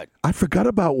what? What? I forgot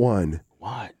about one.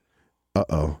 What?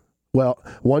 Uh-oh. Well,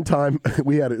 one time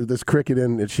we had this cricket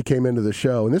in, and she came into the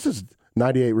show, and this is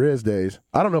 98 Riz days.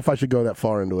 I don't know if I should go that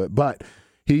far into it, but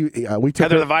we took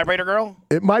Heather her, the vibrator girl?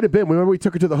 It might have been. Remember we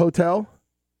took her to the hotel?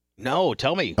 No,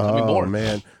 tell me. Tell me more. Oh,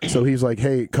 man. So he's like,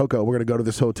 hey, Coco, we're going to go to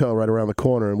this hotel right around the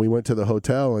corner. And we went to the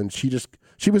hotel, and she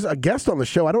was a guest on the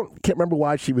show. Can't remember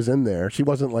why she was in there. She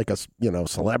wasn't like a,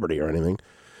 celebrity or anything.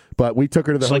 But we took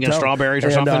her to the Slinging hotel. Strawberries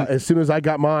or something? As soon as I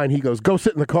got mine, he goes, go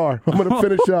sit in the car. I'm going to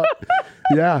finish up.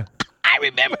 Yeah. I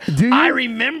remember. I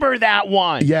remember that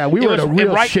one. Yeah, we were at a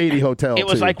real shady hotel. It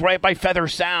was too. like right by Feather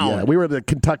Sound. Yeah, we were at the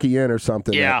Kentucky Inn or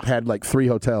something. Yeah. That had like 3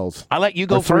 hotels. I let you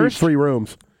go first? 3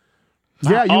 rooms.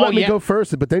 Yeah, you let me go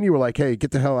first, but then you were like, hey,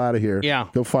 get the hell out of here. Yeah.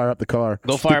 Go fire up the car.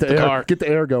 Go fire up the car. Get the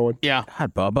air going. Yeah.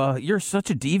 God, Bubba, you're such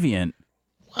a deviant.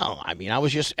 Well, I mean, I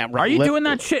was just... Are you doing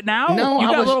that shit now? No, you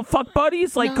got little fuck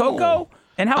buddies like Coco?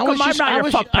 And how come I'm not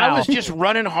your fuck pal? I was just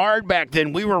running hard back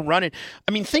then. We were running...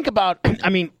 I mean, think about...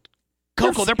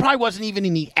 Coco, there probably wasn't even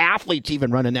any athletes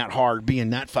even running that hard, being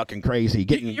that fucking crazy.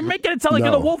 You're making it sound like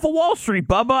you're the Wolf of Wall Street,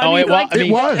 Bubba.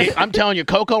 It was. I'm telling you,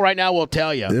 Coco right now will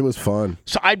tell you. It was fun.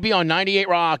 So I'd be on 98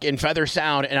 Rock in Feather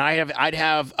Sound, and I'd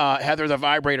have Heather the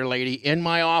vibrator lady in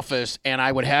my office, and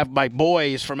I would have my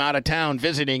boys from out of town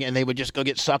visiting, and they would just go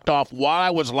get sucked off while I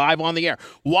was live on the air.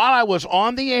 While I was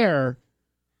on the air,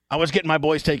 I was getting my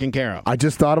boys taken care of. I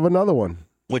just thought of another one.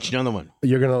 Which another one?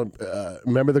 You're going to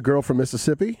remember the girl from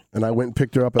Mississippi? And I went and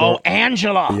picked her up.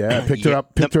 Angela. Yeah, picked her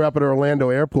up at Orlando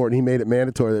Airport, and he made it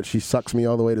mandatory that she sucks me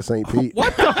all the way to St. Pete.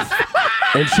 What the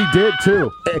And she did,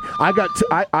 too.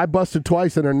 I busted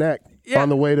twice in her neck on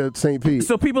the way to St. Pete.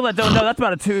 So people that don't know, that's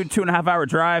about a 2.5 hour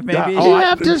drive, maybe. You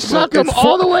have to suck them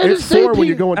all the way to St. Pete. It's 4 when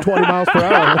you're going 20 miles per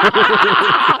hour.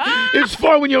 It's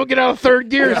 4 when you don't get out of third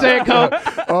gear, say Coke.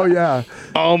 Oh, yeah.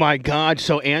 Oh, my God.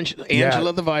 So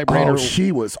Angela the vibrator. Oh,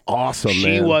 she was awesome,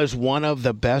 She was one of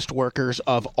the best workers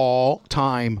of all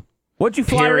time. What'd you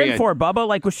fly her in for, Bubba?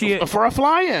 Like, was she... For a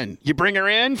fly-in. You bring her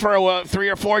in for 3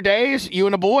 or 4 days, you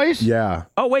and the boys? Yeah.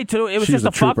 Oh, wait, so it was just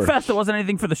a fuck fest? It wasn't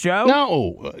anything for the show?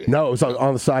 No. No, it was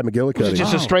on the side McGillicuddy. It was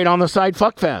just a straight on-the-side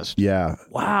fuck fest. Yeah.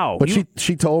 Wow. But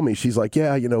she told me, she's like,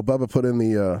 yeah, Bubba put in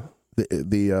the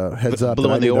heads up.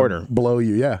 Blew in the order. Blow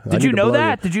you, yeah. Did you know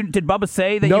that? Did Bubba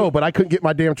say that? No, but I couldn't get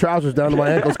my damn trousers down to my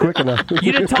ankles quick enough.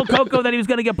 You didn't tell Coco that he was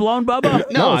going to get blown, Bubba?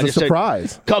 No, it was a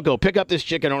surprise. Said, Coco, pick up this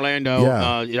chick in Orlando.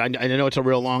 Yeah. I know it's a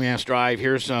real long-ass drive.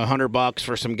 Here's $100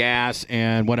 for some gas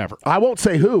and whatever. I won't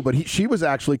say who, but she was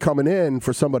actually coming in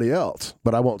for somebody else,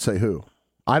 but I won't say who.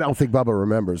 I don't think Bubba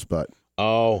remembers, but...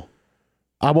 Oh.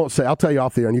 I won't say. I'll tell you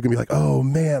off the air, and you can be like, "Oh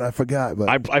man, I forgot." But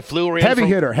I flew her in. Heavy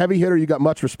hitter. You got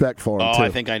much respect for him. Oh, too.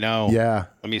 I think I know. Yeah.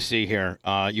 Let me see here.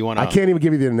 You want? I can't even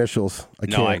give you the initials. I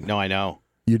know.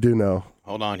 You do know.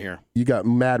 Hold on here. You got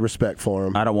mad respect for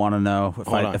him. I don't want to know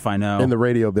if I know. In the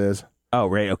radio biz. Oh,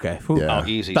 right. Okay. Yeah. Oh,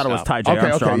 easy. Thought it was Ty J.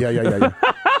 Armstrong. Okay.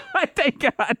 Yeah. Thank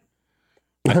God.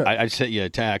 I sent you a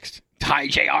text. Ty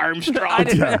J. Armstrong.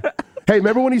 Hey,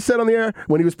 remember when he said on the air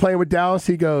when he was playing with Dallas?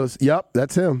 He goes, "Yep,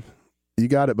 that's him. You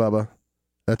got it, Bubba.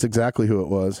 That's exactly who it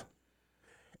was."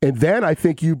 And then I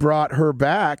think you brought her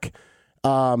back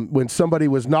when somebody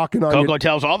was knocking on Coco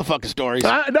tells all the fucking stories.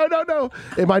 No.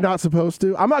 Am I not supposed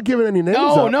to? I'm not giving any names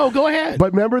up. No, go ahead.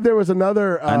 But remember there was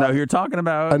another... I know who you're talking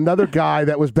about. Another guy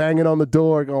that was banging on the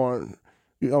door going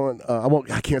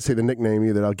I can't say the nickname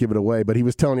either. I'll give it away. But he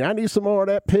was telling you, I need some more of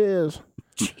that piss.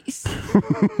 Jeez.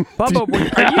 Bubba,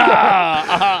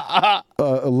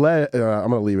 I'm going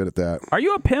to leave it at that. Are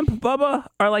you a pimp, Bubba?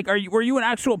 Or were you an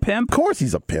actual pimp? Of course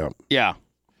he's a pimp. Yeah.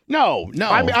 No.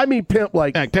 I mean pimp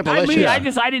like pimp. I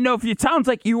didn't know if it sounds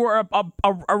like you were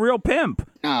a real pimp.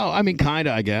 No, I mean, kind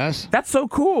of, I guess. That's so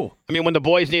cool. I mean, when the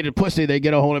boys needed pussy, they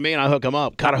get a hold of me and I hook them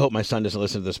up. God, I hope my son doesn't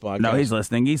listen to this podcast. No, he's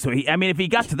listening. I mean, if he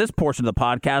got to this portion of the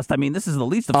podcast, I mean, this is the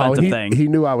least offensive thing. He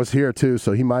knew I was here too,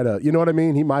 so he might have. You know what I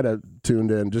mean? He might have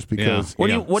tuned in just because. What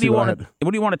do you want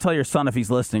to tell your son if he's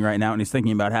listening right now and he's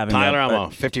thinking about having? Tyler, I'm a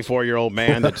 54-year-old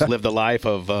man that's lived the life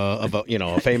of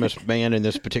a famous man in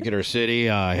this particular city.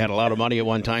 I had a lot of money at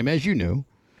one time, as you knew.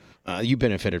 You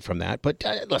benefited from that. But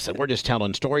listen, we're just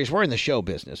telling stories. We're in the show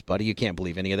business, buddy. You can't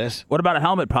believe any of this. What about a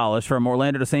helmet polish from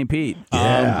Orlando to St. Pete?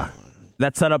 Yeah.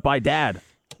 That's set up by Dad.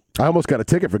 I almost got a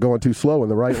ticket for going too slow in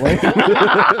the right lane.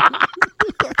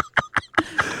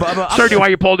 Sir, do you know why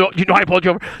you pulled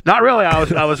you over? Not really.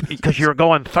 I was because you were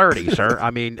going 30, sir.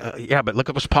 I mean, yeah, but look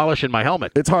at what's polishing my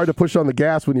helmet. It's hard to push on the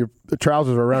gas when your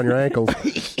trousers are around your ankles.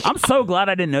 I'm so glad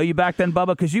I didn't know you back then, Bubba,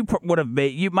 because you would have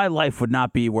made my life would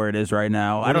not be where it is right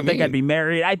now. I don't think I'd be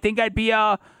married. I think I'd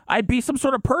be some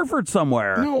sort of pervert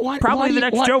somewhere. No, probably the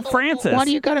next Joe Francis. Why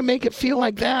do you got to make it feel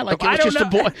like that? Like I it's just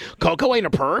don't a boy. Coco ain't a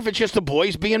perv. It's just the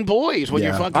boys being boys. When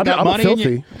you're fucking I'm got money,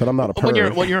 filthy, but I'm not a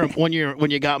perv.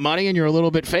 When you got money and you're a little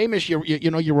bit famous,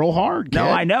 you roll hard. Kid. No,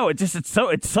 I know.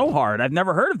 It's so hard. I've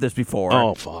never heard of this before.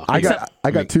 Oh fuck! I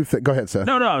got two things. Go ahead, Seth.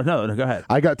 No, go ahead.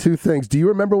 I got two things. Do you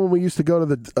remember when we used to go to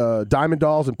the Diamond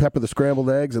Dolls and pepper the scrambled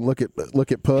eggs and look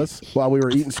at puss while we were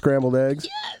eating scrambled eggs?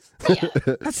 Yes. Yeah,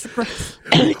 that's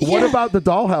great. What about the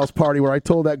dollhouse party where I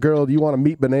told that girl, "Do you want to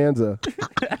meet Bonanza?"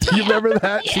 Do you remember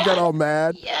that? Yeah. She got all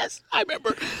mad. Yes, I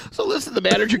remember. So listen, the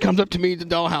manager comes up to me at the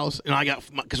dollhouse, and I got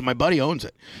because my buddy owns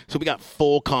it, so we got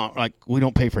full comp. Like we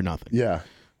don't pay for nothing. Yeah.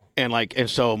 And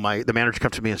so the manager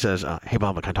comes to me and says, "Hey,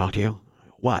 Bob, can I talk to you?"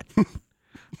 What?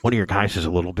 One of your guys is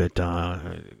a little bit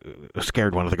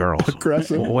scared. One of the girls.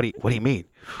 Aggressive. What do you mean?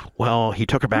 Well, he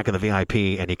took her back in the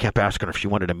VIP, and he kept asking her if she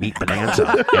wanted to meet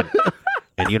Bonanza.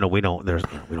 and we don't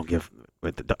give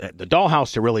the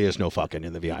dollhouse. There really is no fucking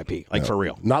in the VIP, for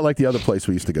real. Not like the other place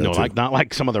we used to go to. No, not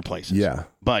like some other places. Yeah,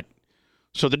 but.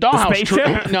 So the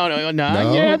dollhouse.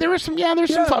 No. Yeah, there's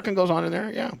some fucking goes on in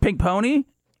there. Yeah. Pink Pony.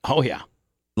 Oh yeah.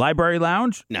 Library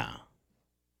Lounge. No.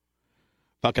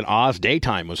 Fucking Oz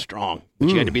daytime was strong, but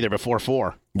you had to be there before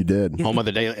 4. You did. Home of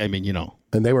the day. I mean,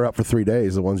 And they were up for 3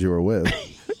 days. The ones you were with.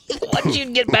 Once you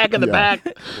get back in the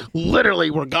back,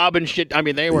 literally were gobbing shit. I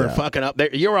mean, they were fucking up.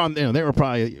 You were on. They were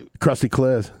probably crusty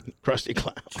clowns.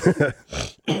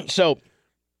 So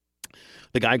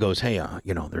the guy goes, "Hey,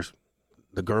 there's."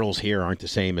 The girls here aren't the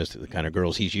same as the kind of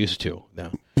girls he's used to.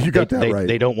 No, you got that right.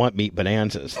 They don't want meat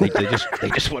bonanzas. They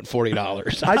just want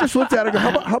 $40. I just looked at her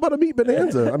and go, how about a meat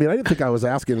bonanza? I mean, I didn't think I was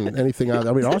asking anything. I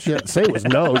mean, all she had to say was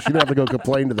no. She didn't have to go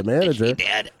complain to the manager. She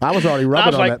did. I was already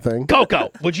rubbing on that thing.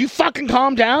 Coco, would you fucking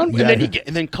calm down? Yeah.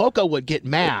 And then Coco would get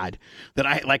mad that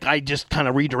I just kind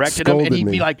of redirected him, and he'd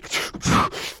be like,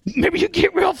 maybe you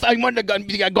get real. I wanted to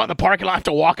go in the parking lot, have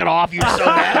to walk it off. You're so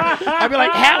mad. I'd be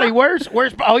like, Hallie, where's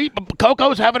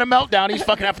Coco's having a meltdown. He's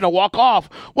fucking having to walk off.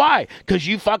 Why? Because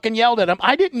you fucking yelled at him.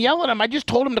 I didn't yell at him. I just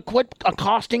told him to quit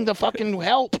accosting the fucking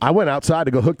help. I went outside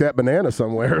to go hook that banana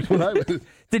somewhere.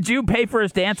 Did you pay for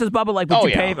his dances, Bubba? Like, would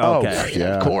you pay? Okay.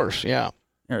 Yeah. Of course, yeah.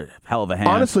 You're a hell of a hand.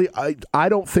 Honestly, I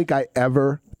don't think I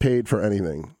ever paid for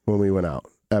anything when we went out.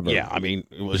 Ever. Yeah, I mean,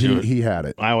 it was he had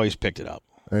it. I always picked it up.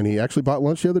 And he actually bought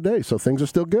lunch the other day, so things are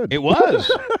still good. It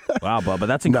was. Wow, Bubba,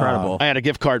 that's incredible. I had a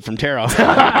gift card from Tara.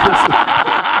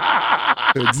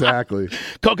 Exactly.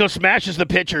 Coco smashes the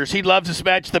pitchers. He loves to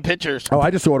smash the pitchers. Oh,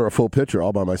 I just order a full pitcher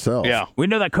all by myself. Yeah. We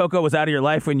know that Coco was out of your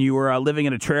life when you were living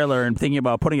in a trailer and thinking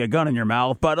about putting a gun in your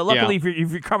mouth, but luckily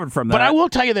you've recovered from that. But I will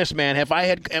tell you this, man.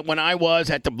 When I was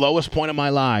at the lowest point of my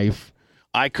life,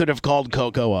 I could have called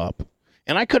Coco up.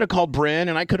 And I could have called Bryn,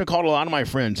 and I could have called a lot of my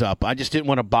friends up. I just didn't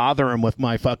want to bother them with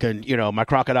my fucking, my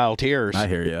crocodile tears. I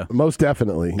hear you. Most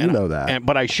definitely. You know that.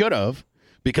 But I should have,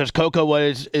 because Coco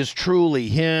is truly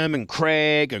him and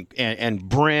Craig and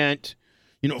Brent,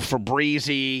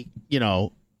 Fabrizi,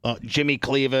 Jimmy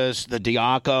Clevis, the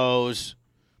Diacos,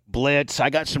 Blitz. I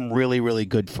got some really, really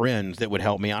good friends that would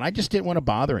help me out. I just didn't want to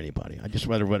bother anybody. I just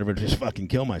rather just fucking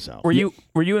kill myself. Were you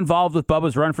involved with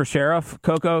Bubba's run for sheriff,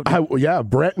 Coco? Yeah,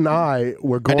 Brett and I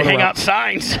were going to hang around. out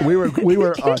signs. We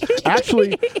were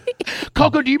actually.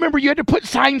 Coco, do you remember you had to put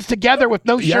signs together with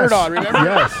no shirt on? Remember?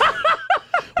 Yes.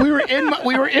 We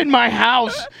were in my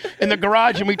house in the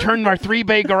garage, and we turned our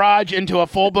 3-bay garage into a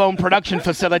full-blown production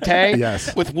facility.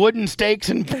 Yes. With wooden stakes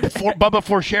and Bubba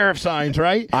for sheriff signs,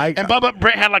 right? And Bubba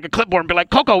Brent had like a clipboard and be like,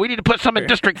 Coco, we need to put some in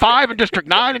District 5 and District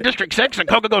 9 and District 6. And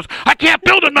Coco goes, I can't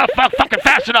build enough fucking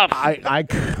fast enough.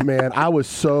 Man, I was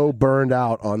so burned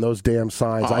out on those damn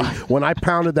signs. When I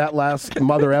pounded that last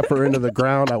mother effer into the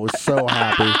ground, I was so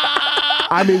happy.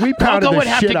 I mean, we pounded Coco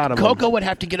the shit out of him. Coco would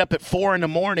have to get up at 4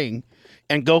 a.m.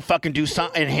 and go fucking do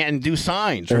do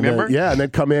signs. Remember? And then, and then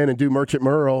come in and do Merchant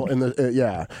Merle and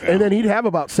and then he'd have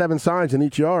about 7 signs in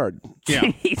each yard.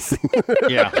 Yeah.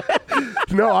 Yeah.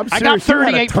 No, I'm serious. I got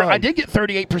 38. I did get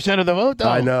 38% of the vote, though.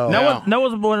 I know. No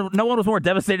one was more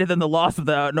devastated than the loss of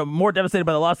more devastated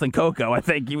by the loss than Coco. I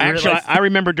think. Actually, I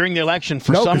remember during the election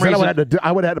for some reason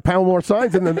I would have had to pound more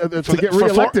signs and then to get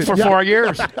reelected for 4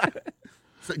 years.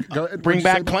 Bring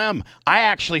back Clem. I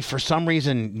actually, for some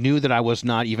reason, knew that I was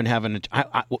not even having.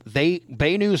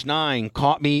 Bay News 9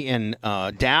 caught me in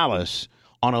Dallas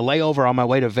on a layover on my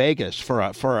way to Vegas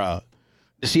to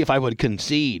see if I would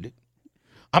concede.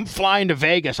 I'm flying to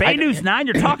Vegas. Bay News 9,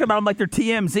 you're talking about them like they're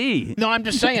TMZ. No, I'm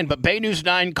just saying. But Bay News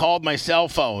 9 called my cell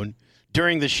phone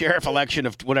during the sheriff election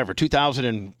of 2000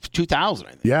 I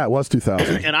think. Yeah, it was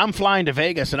 2000. And I'm flying to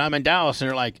Vegas, and I'm in Dallas, and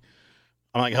I'm like,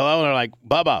 hello? And they're like,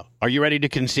 Bubba, are you ready to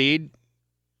concede?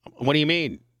 What do you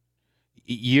mean?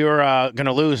 You're going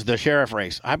to lose the sheriff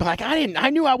race. I'm like, I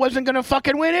knew I wasn't going to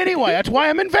fucking win anyway. That's why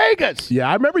I'm in Vegas. Yeah,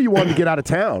 I remember you wanted to get out of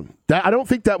town. I don't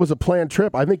think that was a planned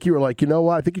trip. I think you were like, you know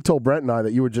what? I think you told Brent and I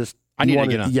that you were just... I need to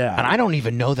get on. Yeah. And I don't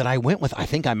even know that I went with... I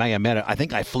think I may have met it. I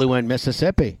think I flew in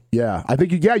Mississippi. Yeah. I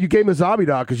think you gave him a zombie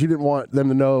dog because you didn't want them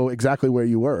to know exactly where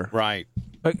you were. Right.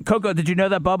 Coco, did you know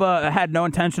that Bubba had no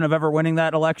intention of ever winning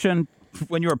that election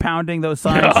when you were pounding those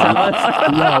signs?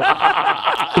 No.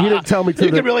 He didn't tell me to.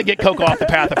 You could really get Coco off the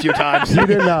path a few times. He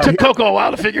didn't. Took Coco a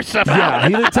while to figure stuff out. Yeah,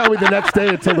 he didn't tell me the next day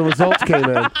until the results came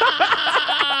in.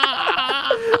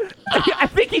 I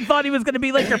think he thought he was going to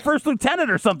be like your first lieutenant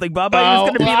or something, Bubba. He was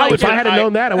going to be like. If I had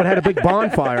known that, I would have had a big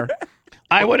bonfire.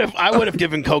 I would have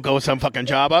given Coco some fucking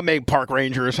job. I made park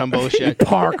ranger or some bullshit.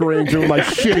 Park ranger with my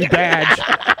shitty badge.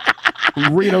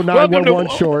 Reno 911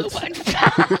 shorts.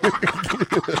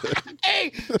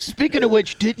 Hey, speaking of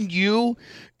which, didn't you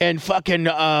and fucking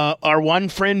our one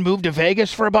friend move to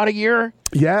Vegas for about a year?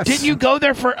 Yes. Didn't you go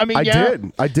there for? I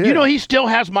did. You know, he still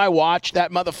has my watch.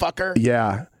 That motherfucker.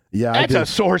 Yeah. Yeah, that's a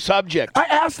sore subject. I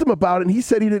asked him about it, and he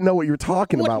said he didn't know what you were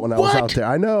talking about when I was out there.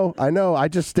 I know. I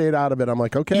just stayed out of it. I'm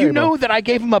like, okay. You know that I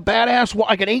gave him a badass,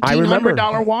 like an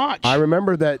 $1,800 watch. I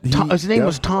remember that. His name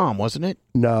was Tom, wasn't it?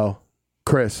 No,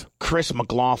 Chris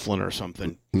McLaughlin or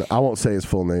something. No, I won't say his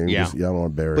full name. Yeah, I don't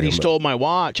want to bury him. But he stole my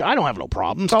watch. I don't have no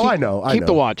problems. I know. Keep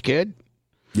the watch, kid.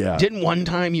 Yeah. Didn't one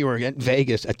time you were in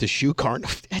Vegas at the shoe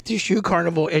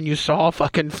carnival and you saw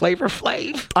fucking Flavor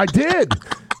Flav? I did.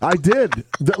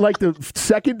 Like the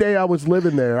second day I was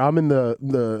living there, I'm in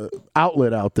the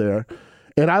outlet out there,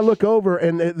 and I look over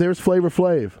and there's Flavor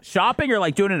Flav. Shopping or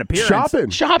like doing an appearance?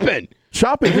 Shopping.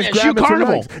 Just Shoe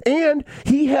carnival. And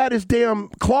he had his damn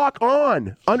clock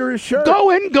on under his shirt.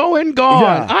 Going.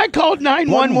 Yeah. I called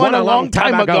 911 a long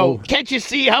time ago. Can't you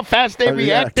see how fast they're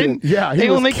reacting? Yeah, they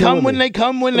only come when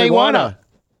they wanna.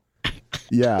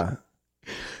 Yeah.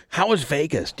 How was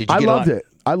Vegas? Did you?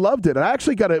 I loved it. I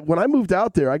actually got when I moved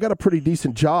out there, I got a pretty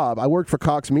decent job. I worked for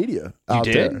Cox Media out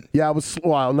there. Yeah, I was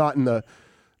not in the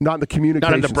communications.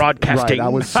 Not in the broadcasting. Right, I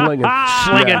was slinging.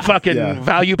 Fucking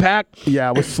value pack. Yeah,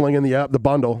 I was slinging the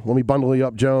bundle. Let me bundle you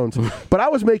up, Jones. But I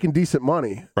was making decent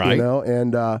money. Right. You know,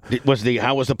 and how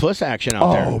was the puss action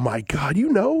out there? Oh my God!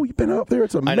 You've been out there.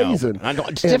 It's amazing. I know.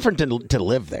 It's different to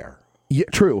live there. Yeah,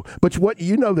 true. But what the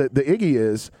Iggy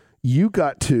is, you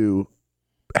got to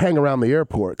hang around the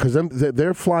airport because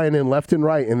they're flying in left and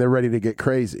right and they're ready to get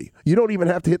crazy. You don't even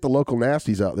have to hit the local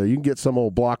nasties out there. You can get some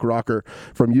old block rocker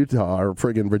from Utah or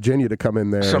friggin' Virginia to come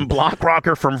in there. Some block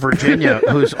rocker from Virginia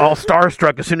who's all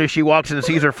starstruck as soon as she walks in and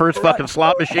sees her first fucking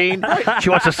slot machine. She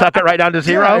wants to suck it right down to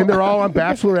zero. Yeah, and they're all on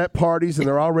bachelorette parties and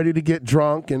they're all ready to get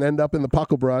drunk and end up in the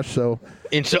puckle brush.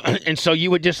 And so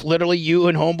you would just literally, you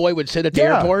and homeboy would sit at the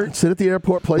airport? Sit at the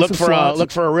airport, play some slots.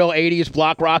 Look for a real 80s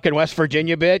block rock in West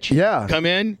Virginia, bitch. Yeah. Come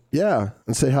in. Yeah.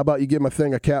 And say, how about you give my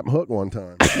thing a Captain Hook one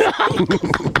time?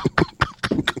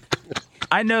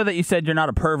 I know that you said you're not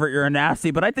a pervert, you're a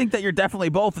nasty, but I think that you're definitely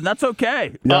both, and that's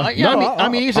okay.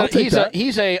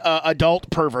 He's a adult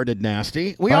perverted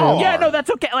nasty. We all are. Yeah, no, that's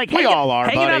okay. Like we all are,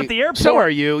 hanging buddy. out at the airport. So are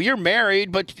you. You're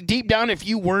married, but deep down, if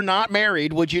you were not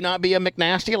married, would you not be a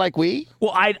McNasty like we?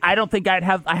 Well, I don't think I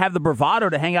have the bravado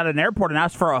to hang out at an airport and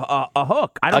ask for a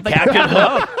hook. I don't think Captain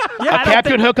Hook. Yeah, a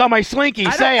Captain Hook on my slinky.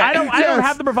 I don't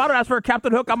have the bravado to ask for a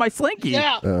Captain Hook on my slinky.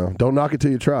 Yeah. Don't knock it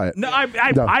till you try it. No,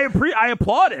 I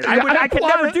applaud it. I could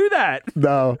never do that.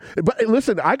 No, but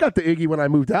listen, I got the Iggy when I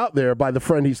moved out there by the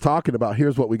friend he's talking about.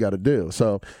 Here's what we got to do.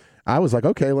 So I was like,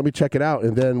 okay, let me check it out.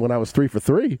 And then when I was 3 for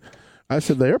 3, I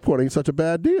said the airport ain't such a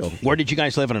bad deal. Where did you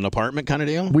guys live? In an apartment kind of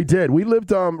deal? We did. We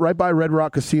lived right by Red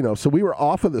Rock Casino, so we were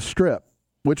off of the Strip.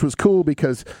 which was cool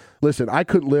because, listen, I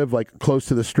couldn't live like close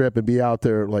to the strip and be out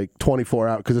there like 24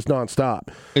 hours because it's nonstop.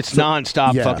 It's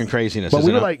nonstop fucking craziness. But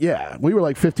we were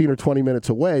like 15 or 20 minutes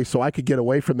away, so I could get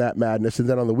away from that madness. And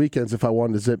then on the weekends, if I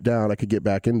wanted to zip down, I could get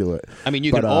back into it. I mean,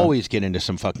 you can always get into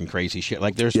some fucking crazy shit.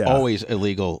 Like there's always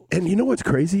illegal. And you know what's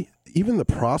crazy? Even the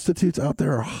prostitutes out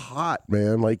there are hot,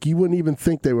 man. Like you wouldn't even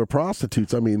think they were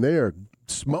prostitutes. I mean, they are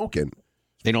smoking.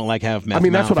 They don't like have meth. I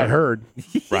mean, that's what I heard.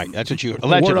 Right. That's what you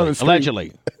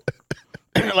allegedly.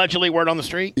 Allegedly, word on the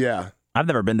street. Yeah. I've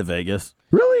never been to Vegas.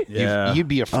 Really? Yeah. You'd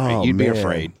be afraid. Oh, You'd be man.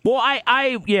 afraid. Well,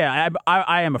 I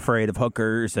am afraid of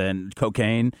hookers and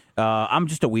cocaine. I'm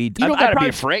just a weed. You don't got to be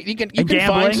afraid. You can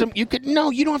find some. You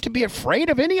don't have to be afraid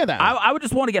of any of that. I would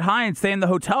just want to get high and stay in the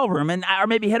hotel room or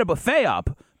maybe hit a buffet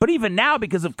up. But even now,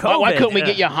 because of COVID, why couldn't we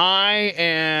get you high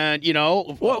and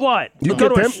what? You go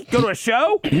to a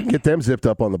show? You can get them zipped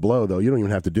up on the blow though. You don't even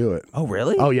have to do it. Oh,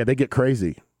 really? Oh yeah, they get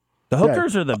crazy. The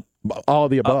hookers or the all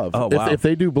of the above. Oh, wow. If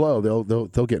they do blow,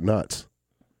 they'll get nuts.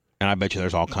 And I bet you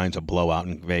there's all kinds of blowout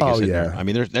in Vegas. Oh, in yeah. there. I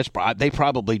mean, they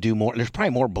probably do more. There's probably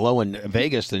more blow in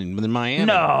Vegas than Miami.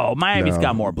 No, Miami's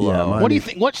got more blow. Yeah, What do you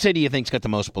think? What city do you think's got the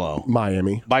most blow?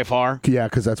 Miami. By far? Yeah,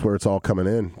 because that's where it's all coming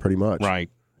in, pretty much.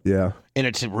 Right. Yeah. And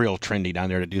it's real trendy down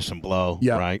there to do some blow.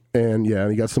 Yeah. Right. And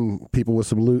you got some people with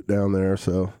some loot down there.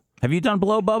 So. Have you done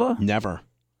blow, Bubba? Never.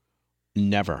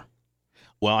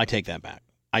 Well, I take that back.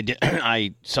 I did.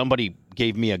 Somebody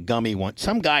gave me a gummy once.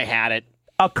 Some guy had it.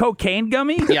 A cocaine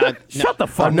gummy? Yeah. Shut the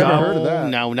fuck up. I've never heard of that.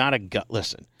 No, not a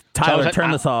listen. Tyler,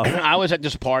 turn this off. I was at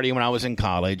this party when I was in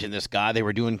college, and this guy, they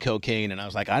were doing cocaine, and I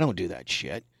was like, I don't do that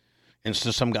shit. And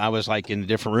so some guy was like in a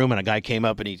different room, and a guy came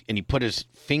up, and he put his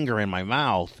finger in my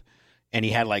mouth, and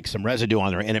he had like some residue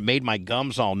on there, and it made my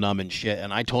gums all numb and shit.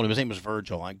 And I told him, his name was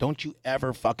Virgil, like, don't you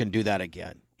ever fucking do that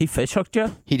again. He fish hooked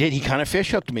you? He did. He kind of fish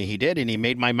hooked me. He did, and he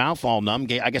made my mouth all numb.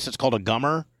 I guess it's called a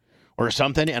gummer or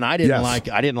something, and I didn't like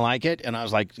it, and I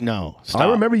was like, no, stop.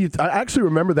 I actually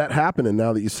remember that happening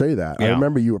now that you say that. Yeah. I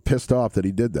remember you were pissed off that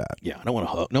he did that. Yeah, I don't want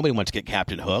to hook. Nobody wants to get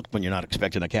Captain Hooked when you're not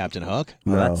expecting a Captain Hook.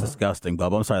 No. That's disgusting,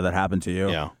 Bubba. I'm sorry that happened to you.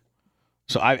 Yeah.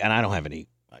 So I don't have any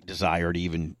desire to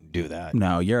even do that.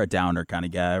 No, you're a downer kind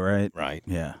of guy, right? Right.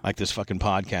 Yeah. Like this fucking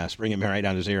podcast, bring him right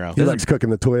down to zero. He likes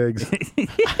cooking the twigs. He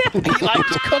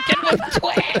likes cooking with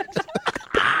twigs.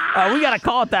 We got to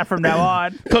call it that from now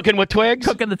on. Cooking with twigs?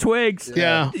 Cooking the twigs.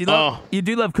 Yeah. You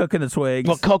do love cooking the twigs.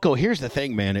 Well, Coco, here's the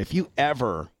thing, man. If you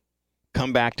ever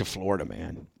come back to Florida,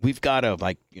 man, we've got to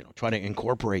try to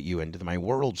incorporate you into my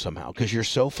world somehow because you're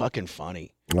so fucking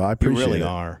funny. Well, I appreciate it. You really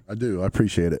are. I do. I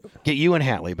appreciate it. Get you and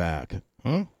Hatley back.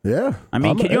 Huh? Yeah. I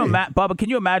mean, Bubba, can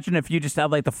you imagine if you just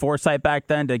had like the foresight back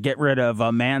then to get rid of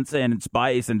Manson and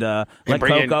Spice and let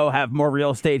Coco have more real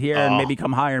estate here and maybe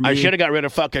come hire me? I should have got rid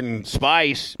of fucking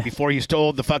Spice before he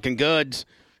stole the fucking goods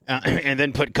and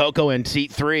then put Coco in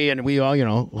seat 3 and we all,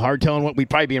 hard telling what we'd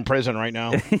probably be in prison right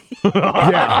now.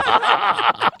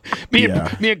 Me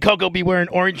and Coco be wearing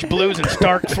orange blues in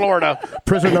Stark, Florida.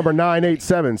 Prisoner number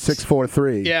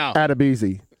 987-643. Yeah.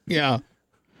 Adebisi. Yeah.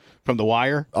 From The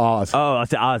Wire? Oz. Oh,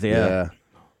 that's Oz, yeah.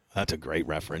 That's a great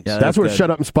reference. Yeah, that's where good. Shut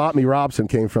Up and Spot Me Robson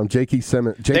came from. J.K.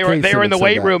 Simmons. They were in the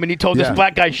weight room, and he told this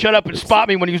black guy, shut up and spot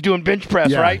me when he was doing bench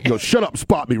press, right? He goes, shut up,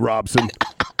 spot me, Robson.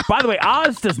 By the way,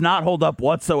 Oz does not hold up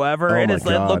whatsoever. Oh, it my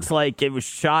God. looks like it was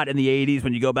shot in the 80s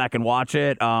when you go back and watch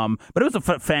it. But it was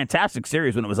a fantastic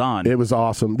series when it was on. It was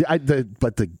awesome.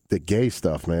 But the gay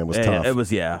stuff, man, was tough. It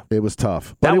was, yeah. It was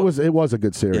tough. But it was a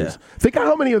good series. Yeah. Think of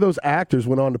how many of those actors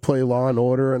went on to play Law and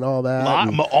Order and all that.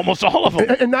 Almost all of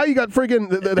them. And now you got friggin'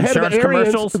 the head of the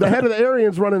Aryans. The head of the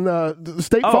Aryans running the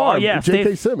State Farm. Yeah,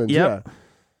 J.K. Simmons. Yep.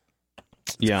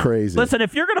 Yeah. Crazy. Listen,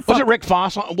 if you're gonna, wasn't Rick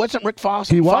Foss? Wasn't Rick Foss?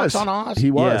 He was on Oz.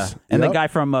 He was. Yeah. And the guy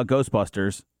from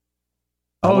Ghostbusters.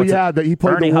 Oh, yeah, he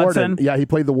played Ernie the warden. Hudson? Yeah, he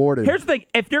played the warden. Here's the thing.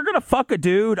 If you're going to fuck a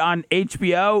dude on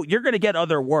HBO, you're going to get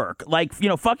other work. Like,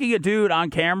 fucking a dude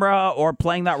on camera or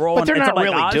playing that role. But they're not like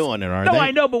really Oz. doing it, are they? No, I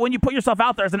know, but when you put yourself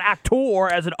out there as an actor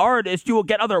or as an artist, you will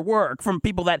get other work from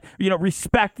people that,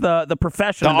 respect the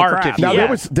profession and the art, craft.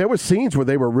 Now, there was scenes where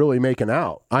they were really making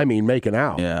out. I mean, making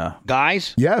out. Yeah.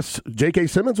 Guys? Yes, J.K.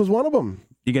 Simmons was one of them.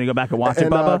 You gonna go back and watch it,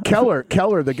 And Bubba?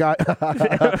 Keller, the guy,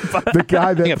 the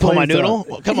guy that pull my plays, noodle?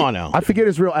 Well, come on now. I forget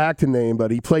his real acting name, but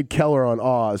he played Keller on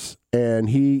Oz, and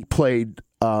he played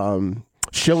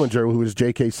Schillinger, who was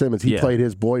J.K. Simmons. He played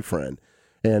his boyfriend,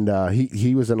 and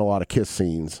he was in a lot of kiss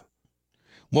scenes.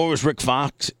 What was Rick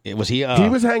Fox? Was he? He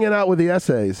was hanging out with the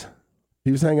essays.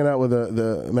 He was hanging out with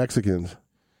the Mexicans.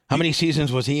 How many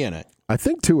seasons was he in it? I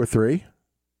think 2 or 3.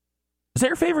 Is that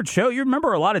your favorite show? You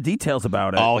remember a lot of details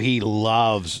about it. Oh, he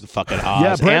loves fucking Oz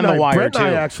Yeah, Brent and The Wire, Brent too.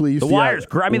 and I actually used The to. Wire's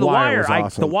great. I mean, The Wire.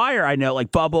 Awesome. The Wire, I know, like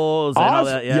Bubbles and all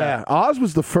that. Yeah. Oz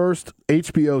was the first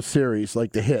HBO series,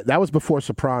 like the hit. That was before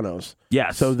Sopranos.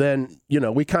 Yes. So then,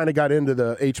 we kind of got into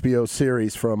the HBO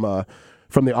series from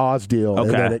the Oz deal, and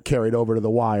then it carried over to The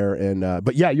Wire. And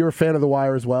but yeah, you're a fan of The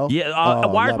Wire as well. Yeah,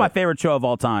 Wire's my favorite show of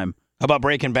all time. How about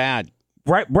Breaking Bad?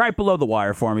 Right below The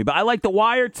Wire for me. But I like The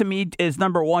Wire, to me, is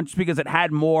number one just because it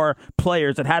had more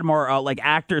players. It had more like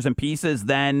actors and pieces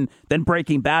than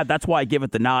Breaking Bad. That's why I give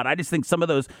it the nod. I just think some of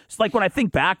those, it's like when I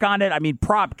think back on it, I mean,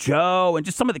 Prop Joe and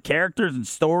just some of the characters and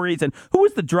stories. And who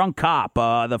was the drunk cop?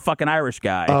 The fucking Irish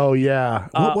guy. Oh, yeah.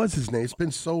 What was his name? It's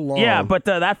been so long. Yeah, but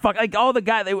like all the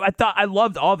guy, I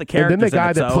loved all the characters. And then the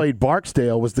guy that so. played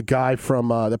Barksdale was the guy from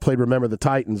that played Remember the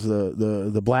Titans,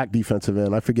 the black defensive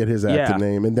end. I forget his acting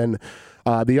name. And then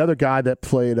the other guy that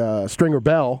played Stringer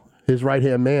Bell, his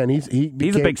right-hand man, he's a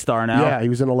big star now. Yeah, he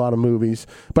was in a lot of movies.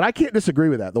 But I can't disagree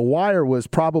with that. The Wire was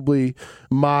probably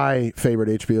my favorite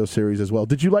HBO series as well.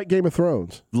 Did you like Game of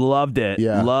Thrones? Loved it.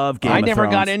 Yeah. Loved Game of Thrones. I never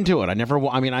got into it.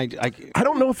 I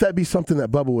don't know if that'd be something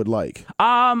that Bubba would like.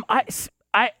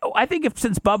 I think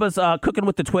since Bubba's cooking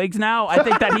with the twigs now, I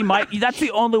think that he might. That's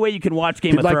the only way you can watch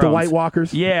Game of Thrones. Like the White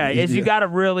Walkers? Yeah, you got to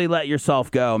really let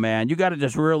yourself go, man. You got to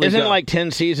just really. Isn't it like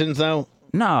 10 seasons though?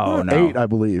 No. 8, I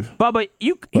believe. Bubba,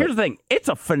 here's the thing. It's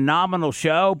a phenomenal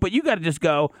show, but you got to just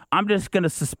go, I'm just going to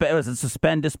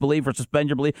suspend disbelief or suspend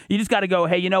your belief. You just got to go,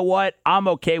 hey, you know what? I'm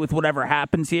okay with whatever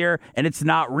happens here, and it's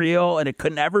not real, and it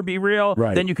couldn't ever be real.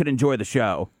 Right. Then you could enjoy the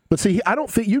show. But see, I don't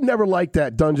think you never liked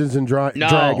that Dungeons and Dragons. No,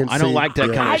 I don't like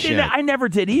that kind of shit. I never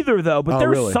did either, though. But there's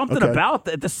really? something about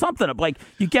that. There's something like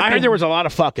you get. I heard there was a lot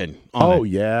of fucking.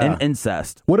 Yeah, and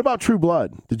incest. What about True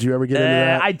Blood? Did you ever get into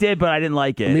that? I did, but I didn't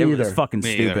like it. Me It either. was fucking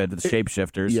Me stupid. The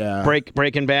shapeshifters. Yeah,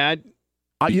 Breaking Bad.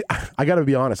 I got to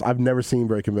be honest. I've never seen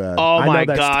Breaking Bad. Oh my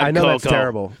God, I know Coco. that's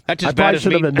terrible. That's as I bad probably as should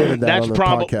me. have admitted that That's on the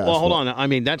probably. podcast. Well, hold on. I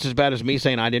mean, that's as bad as me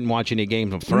saying I didn't watch any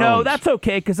Games of Thrones. No, that's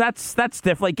okay because that's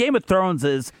different. Like Game of Thrones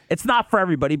it's not for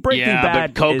everybody. Breaking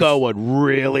Bad. But Coco would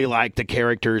really like the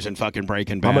characters in fucking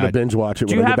Breaking Bad. I'm gonna binge watch it.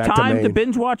 Do when you I get have back time to to Maine.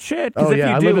 binge watch shit? Oh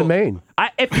yeah, I live in Maine.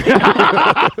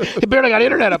 You barely got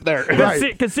internet up there. Right.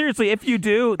 Because seriously, if you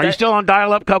do, Are you still on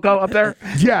dial-up, Coco, up there?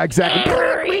 Yeah, exactly.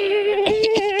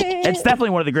 it's definitely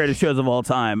one of the greatest shows of all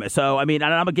time. So, I mean,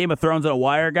 I'm a Game of Thrones and a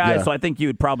Wire guy, Yeah. so I think you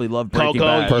would probably love Breaking Coco,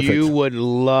 Bad. Perfect. you would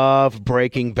love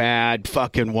Breaking Bad.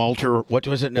 Fucking Walter, what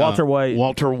was it? Walter White.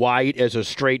 Walter White is a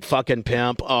straight fucking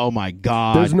pimp. Oh my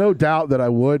God. There's no doubt that I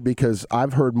would because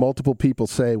I've heard multiple people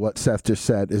say what Seth just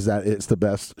said is that it's the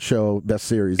best show, best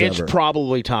series It's ever.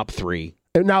 probably top 3.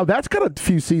 And now that's got a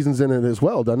few seasons in it as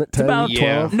well, doesn't it? 10, About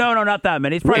 12? No, not that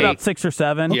many. It's probably Wait. about 6 or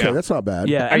 7. Okay, that's not bad.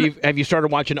 Yeah. Have you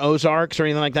started watching Ozarks or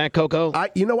anything like that, Coco? I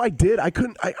did. I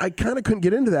kind of couldn't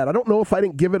get into that. I don't know if I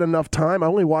didn't give it enough time. I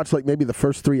only watched like maybe the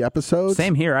first 3 episodes.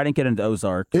 Same here. I didn't get into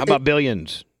Ozark. How about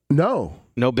Billions? No.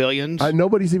 No Billions?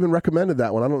 Nobody's even recommended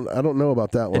that one. I don't know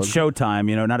about that one. It's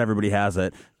Showtime. Not everybody has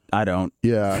it. I don't.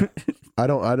 Yeah. I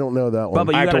don't know that one.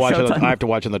 Bubba, I have to watch it. Showtime. I have to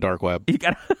watch on the dark web. You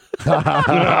got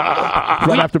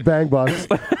Right after Bang Bus.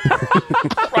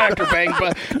 Right after Bang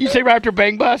Bus. You say right after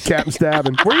Bang Bus? Captain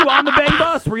Stabbing. Were you on the Bang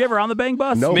Bus? Were you ever on the Bang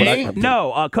Bus? No, Me? but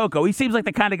No, Coco. He seems like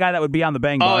the kind of guy that would be on the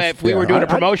Bang Oh, Bus. if we were doing a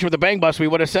promotion with the Bang Bus, we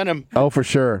would have sent him. Oh, for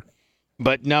sure.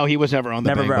 But no, he was never on the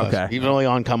Never, Bang Bus. okay. He was only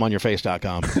on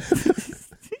comeonyourface.com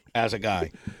as a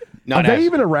guy. Are they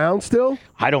even around still?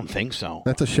 I don't think so.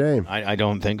 That's a shame. I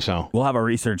don't think so. We'll have a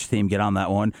research team get on that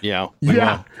one. Yeah.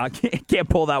 Yeah. I can't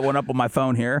pull that one up on my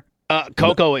phone here.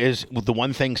 Coco is the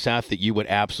one thing, Seth, that you would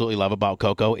absolutely love about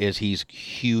Coco is he's a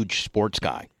huge sports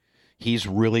guy. He's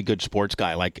really good sports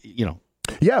guy.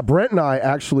 Yeah, Brent and I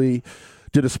actually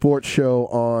did a sports show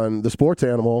on the Sports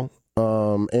Animal,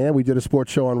 and we did a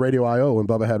sports show on Radio IO when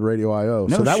Bubba had Radio IO.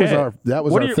 No so that shit. was our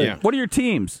thing. What are your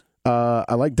teams?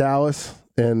 I like Dallas,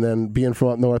 and then being from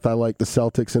up north, I like the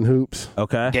Celtics and hoops.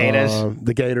 Okay. Gators.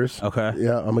 The Gators. Okay.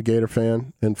 Yeah, I'm a Gator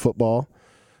fan in football.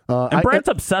 And Brent's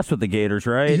obsessed with the Gators,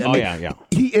 right? Yeah.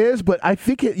 He is, but I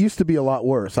think it used to be a lot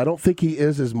worse. I don't think he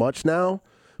is as much now.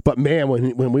 But man,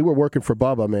 when we were working for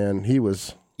Bubba, man, he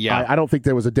was. Yeah. I don't think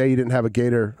there was a day he didn't have a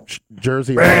Gator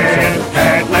jersey. on. Brent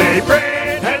Hadley,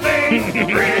 Brent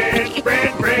Hadley,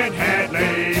 Brent Hadley,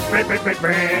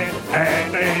 Brent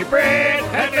Hadley, Brent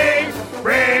Hadley,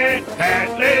 Brent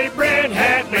Hadley, Brent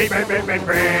Hadley,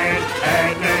 Brent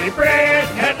Hadley, Brent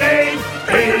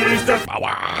Hadley, he's the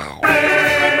wow.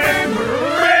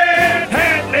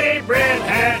 Brent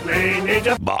Hadley needs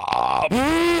a Bob.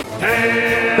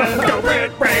 Go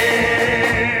Brent.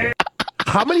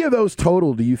 How many of those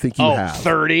total do you think you have?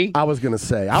 30. I was going to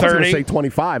say. I was going to say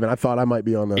 25, and I thought I might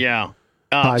be on the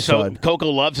high so side. Coco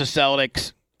loves the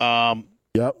Celtics.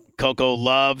 Yep. Coco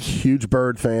loves huge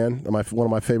Bird fan. One of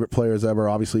my favorite players ever.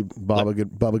 Obviously,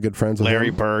 Bubba, good friends with Larry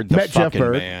him. Bird. The met Jeff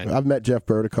Bird. Man. I've met Jeff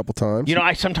Bird a couple times. You know,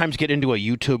 I sometimes get into a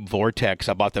YouTube vortex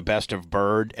about the best of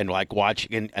Bird and like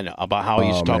watching and about how he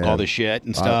used to talk all the shit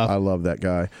and stuff. I love that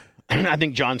guy. I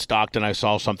think John Stockton. I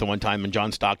saw something one time, and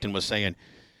John Stockton was saying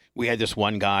we had this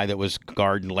one guy that was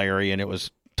guarding Larry, and it was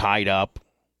tied up.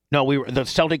 No, the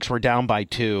Celtics were down by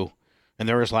 2, and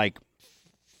there was like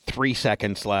 3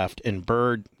 seconds left, and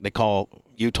Bird,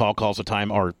 Utah calls a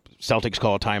time, or Celtics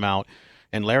call a timeout,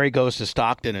 and Larry goes to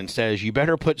Stockton and says, "You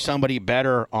better put somebody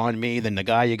better on me than the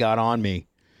guy you got on me."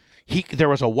 There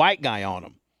was a white guy on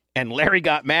him, and Larry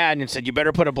got mad and said, "You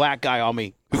better put a black guy on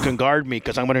me who can guard me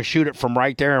because I'm going to shoot it from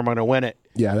right there. I'm going to win it."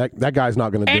 Yeah, that guy's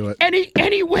not going to do it. And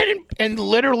he went and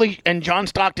literally, and John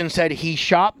Stockton said he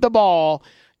shot the ball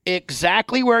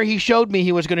exactly where he showed me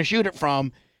he was going to shoot it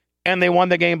from, and they won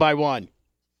the game by 1.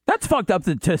 That's fucked up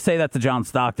to say that to John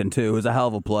Stockton, too, who's a hell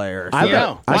of a player.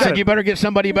 So. I said, you better get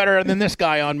somebody better than this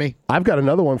guy on me. I've got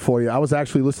another one for you. I was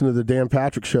actually listening to the Dan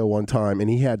Patrick show one time, and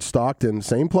he had Stockton,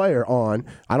 same player, on.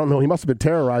 I don't know. He must have been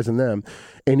terrorizing them.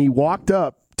 And he walked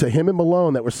up to him and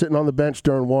Malone that were sitting on the bench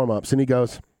during warm-ups, and he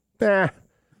goes,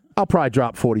 I'll probably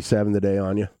drop 47 today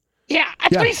on you. Yeah,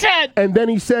 that's what he said. And then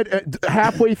he said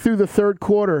halfway through the third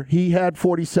quarter, he had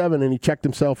 47 and he checked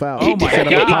himself out. He did.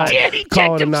 He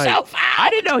checked himself out. I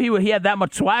didn't know he had that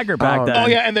much swagger back then. Oh,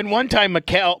 yeah, and then one time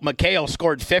McHale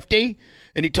scored 50,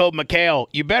 and he told McHale,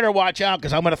 "You better watch out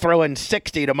because I'm going to throw in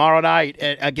 60 tomorrow night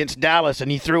against Dallas,"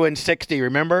 and he threw in 60,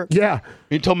 remember? Yeah.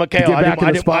 He told McHale,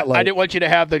 I didn't want you to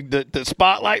have the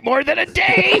spotlight more than a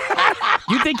day.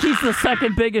 You think he's the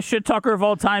second biggest shit talker of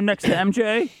all time next to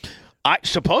MJ?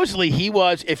 Supposedly he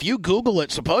was, if you Google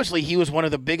it, supposedly he was one of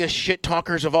the biggest shit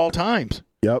talkers of all times.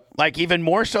 Yep. Like even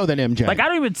more so than MJ. Like I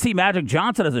don't even see Magic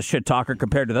Johnson as a shit talker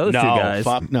compared to those two guys.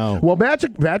 Fuck no. Well,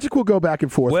 Magic will go back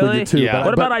and forth with you too. Yeah.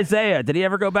 What about Isaiah? Did he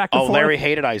ever go back and forth? Oh, Larry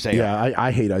hated Isaiah. Yeah,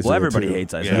 I hate Isaiah. Well, everybody too.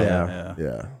 hates Isaiah.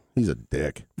 Yeah. He's a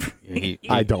dick.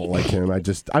 I don't like him. I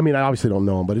obviously don't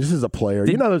know him, but this is a player.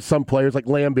 You know, there's some players like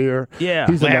Lambeer. Yeah.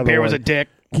 Lambeer was a dick.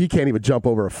 He can't even jump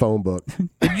over a phone book.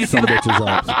 Did you see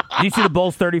the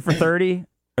Bulls 30 for 30?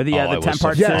 Or the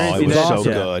 10-part series? It was so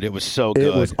good. It was so good.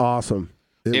 It was awesome.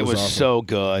 It was awesome. So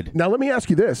good. Now, let me ask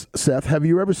you this, Seth. Have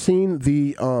you ever seen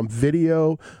the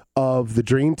video of the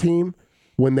Dream Team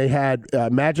when they had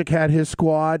Magic had his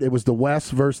squad? It was the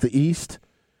West versus the East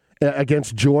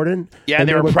against Jordan. Yeah,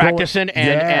 they were practicing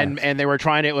and they were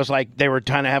trying to, it was like they were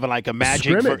trying to have like a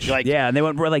Magic and they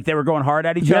were going hard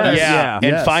at each other. Yeah.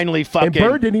 And finally fucking and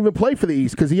Bird didn't even play for the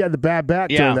East because he had the bad back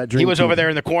during that Dream He was Team. over there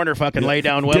in the corner fucking lay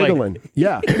down Willie. Diggling.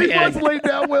 Yeah. He was lay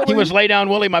down Willie. He was lay down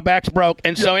Willie, my back's broke.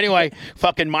 And so anyway,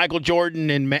 fucking Michael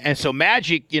Jordan and so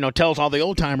Magic, tells all the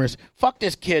old timers, fuck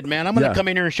this kid, man. I'm gonna come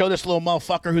in here and show this little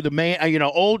motherfucker who the man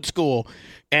old school.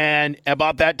 And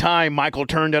about that time, Michael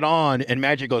turned it on, and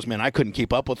Magic goes, "Man, I couldn't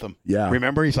keep up with him." Yeah.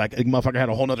 Remember? He's like, the motherfucker had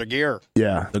a whole nother gear.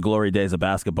 Yeah. The glory days of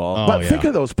basketball. But think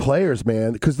of those players,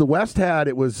 man, because the West had,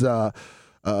 it was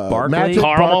Barkley, Magic,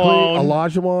 Karl Malone,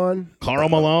 Olajuwon, Karl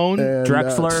Malone, and,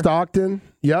 Drexler, Stockton,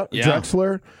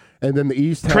 Drexler, and then the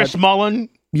East had Chris Mullin.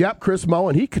 Yep, Chris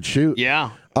Mullin. He could shoot.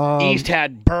 Yeah. East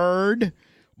had Bird,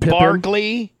 Pippen.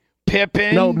 Barkley,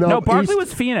 Pippen. No, Barkley East,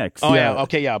 was Phoenix. Oh, yeah.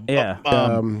 Okay, yeah.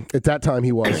 at that time,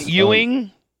 he was.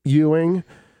 Ewing.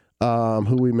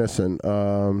 Who we missing?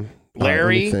 Larry. Let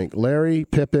me think. Larry,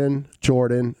 Pippen,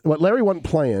 Jordan. What? Larry wasn't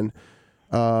playing.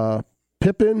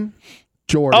 Pippen,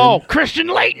 Jordan. Oh, Christian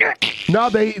Laettner. No,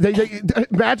 they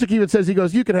Magic even says, he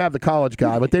goes, you can have the college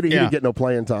guy, but he didn't get no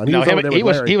playing time. He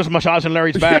was massaging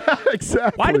Larry's back. Yeah,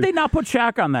 exactly. Why did they not put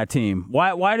Shaq on that team?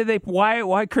 Why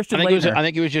Christian Laettner? I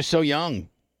think he was just so young.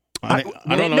 I don't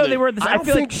know. No, they were. I don't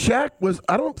think Shaq was.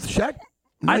 Shaq.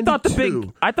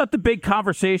 92. I thought the big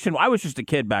conversation. I was just a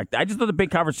kid back then. I just thought the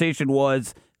big conversation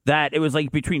was that it was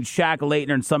like between Shaq,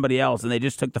 Laettner, and somebody else, and they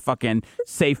just took the fucking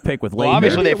safe pick with Laettner. Well,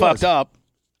 obviously they fucked up.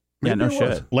 Yeah, no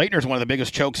shit. Laettner's one of the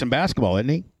biggest chokes in basketball, isn't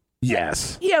he?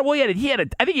 Yes. Yeah, well, I think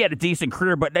he had a decent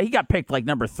career, but he got picked like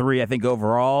number 3, I think,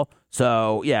 overall.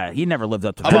 So, yeah, he never lived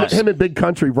up to that. Him in Big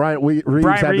Country, Brian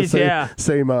Reeves had the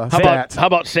same stats. How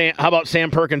about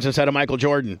Sam Perkins instead of Michael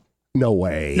Jordan? No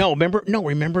way. No,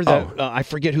 remember that? I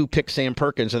forget who picked Sam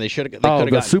Perkins, and they could have got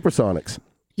the Supersonics.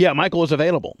 Yeah, Michael was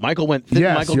available. Michael went.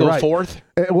 Michael go fourth.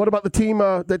 And what about the team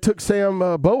that took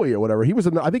Sam Bowie or whatever? He was.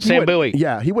 I think Sam Bowie.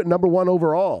 Yeah, he went number 1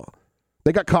 overall.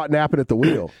 They got caught napping at the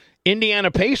wheel. Indiana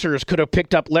Pacers could have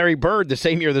picked up Larry Bird the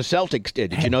same year the Celtics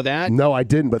did. Did you know that? No, I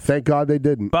didn't, but thank God they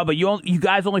didn't. Bubba, you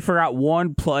guys only forgot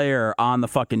one player on the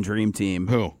fucking Dream Team.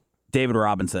 Who? David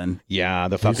Robinson. Yeah,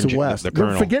 the fucking West. the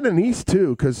Colonel. We're forgetting the East,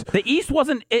 too, because the East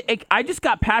wasn't. I just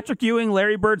got Patrick Ewing,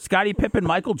 Larry Bird, Scottie Pippen,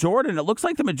 Michael Jordan. It looks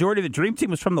like the majority of the Dream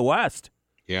Team was from the West.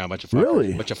 Yeah, a bunch of fuckers.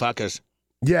 Really? Bunch of fuckers.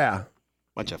 yeah.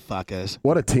 Bunch of fuckers.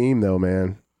 What a team, though,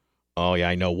 man. Oh, yeah,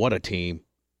 I know. What a team.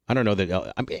 I don't know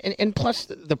that. And plus,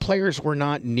 the players were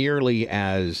not nearly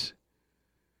as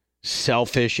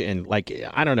selfish and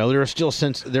I don't know. There was still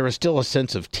a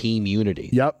sense of team unity.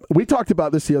 Yep. We talked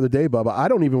about this the other day, Bubba. I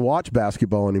don't even watch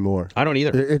basketball anymore. I don't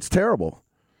either. It's terrible.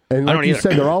 And I like don't you either.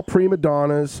 said, they're all prima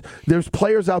donnas. There's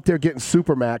players out there getting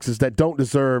supermaxes that don't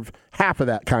deserve half of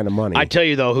that kind of money. I tell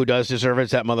you, though, who does deserve it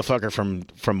is that motherfucker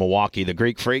from Milwaukee, the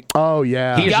Greek Freak. Oh,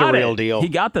 yeah. He's the real deal. He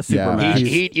got the Supermax.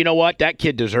 He, you know what? That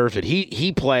kid deserves it.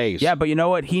 He plays. Yeah, but you know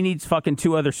what? He needs fucking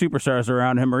 2 other superstars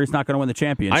around him, or he's not going to win the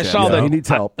championship. I saw that he needs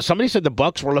help. Somebody said the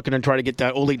Bucks were looking to try to get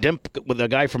that Oladipo with the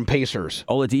guy from Pacers.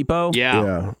 Oladipo.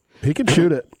 Yeah. He can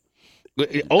shoot it.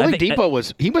 Oladipo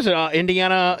was an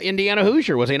Indiana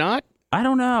Hoosier, was he not? I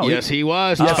don't know. Yes, he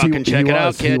was. Yes, fucking check it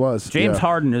out, kid. He was. James yeah.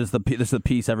 Harden is the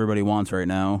piece everybody wants right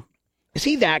now. Is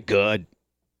he that good?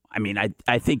 I mean,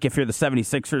 I think if you're the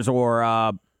 76ers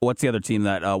or what's the other team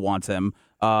that wants him?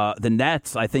 The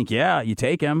Nets, I think, yeah, you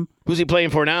take him. Who's he playing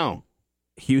for now?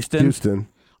 Houston.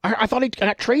 I thought he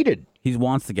got traded. He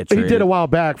wants to get traded. He did a while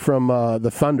back from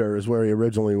the Thunder is where he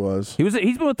originally was. He's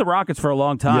been with the Rockets for a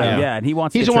long time, yeah, and he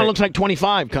wants. He's to the one who looks like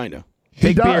 25, kind of.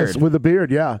 He does, beard. with a beard,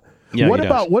 yeah. Yeah, what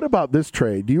he about this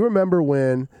trade? Do you remember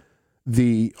when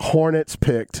the Hornets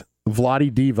picked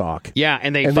Vlade Divac? Yeah,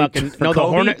 and they Kobe?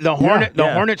 the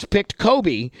Hornets picked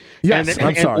Kobe. Yes, and,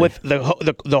 I'm sorry. With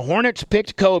the Hornets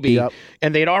picked Kobe, Yep.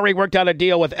 and they'd already worked out a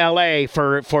deal with L.A.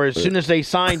 for as soon as they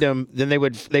signed him, then they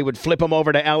would flip him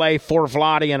over to L.A. for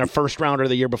Vlade and a first rounder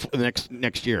the year before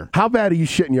next year. How bad are you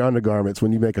shitting your undergarments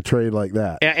when you make a trade like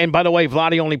that? And by the way,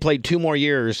 Vlade only played 2 more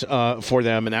years for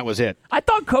them, and that was it. I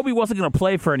thought Kobe wasn't going to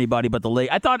play for anybody but the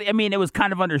Lakers. I mean, it was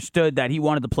kind of understood that he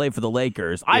wanted to play for the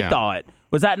Lakers. I thought.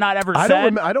 Was that not ever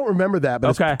said? I don't remember that,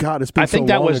 but Okay. it's been I think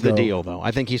so that long was ago. the deal, though.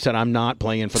 I think he said, "I'm not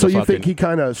playing for So the you fucking." think he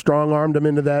kind of strong-armed him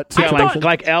into that Yeah, situation?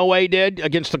 like Elway did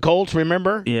against the Colts,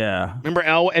 remember? Yeah. Remember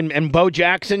and Bo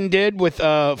Jackson did with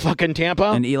fucking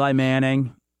Tampa? And Eli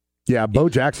Manning. Yeah, Bo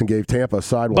Jackson gave Tampa a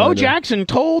sidewinder. Bo Jackson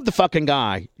told the fucking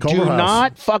guy,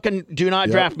 Culverhouse. do not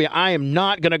draft me. I am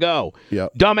not going to go.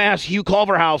 Yep. Dumbass Hugh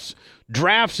Culverhouse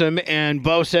drafts him, and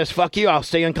Bo says, fuck you, I'll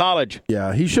stay in college.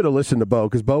 Yeah, he should have listened to Bo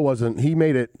because Bo wasn't. He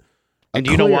made it. And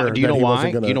do you know why? clear Do you that know he why?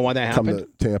 wasn't gonna Do you know why that come happened?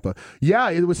 to Tampa. Yeah,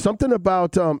 it was something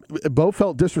about Bo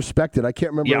felt disrespected. I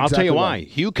can't remember. Yeah, I'll tell exactly you why.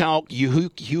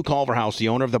 Hugh Culverhouse, the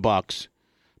owner of the Bucks,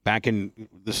 back in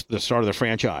the start of the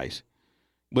franchise,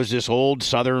 was this old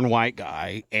Southern white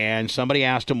guy, and somebody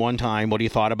asked him one time what he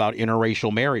thought about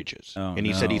interracial marriages, and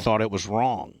he said he thought it was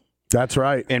wrong. That's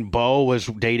right. And Bo was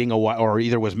dating or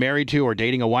either was married to or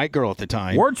dating a white girl at the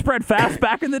time. Word spread fast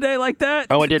back in the day like that.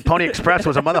 Oh, it did. Pony Express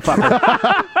was a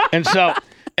motherfucker.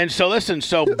 and so listen.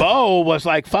 So Bo was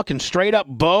like fucking straight up.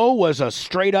 Bo was a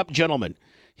straight up gentleman.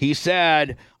 He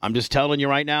said, "I'm just telling you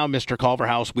right now, Mr.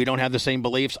 Culverhouse, we don't have the same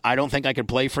beliefs. I don't think I could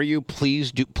play for you.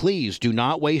 Please do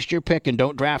not waste your pick and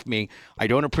don't draft me. I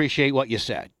don't appreciate what you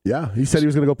said." Yeah, he said he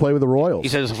was going to go play with the Royals. He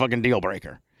said it's a fucking deal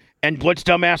breaker. And what's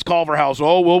dumbass Culverhouse?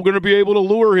 Oh, well, we're going to be able to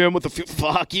lure him with the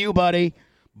fuck you, buddy.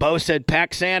 Bo said,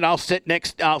 "Pack sand. I'll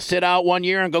sit out 1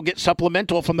 year and go get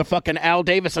supplemental from the fucking Al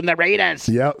Davis and the Raiders."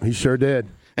 Yep, he sure did.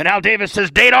 And Al Davis says,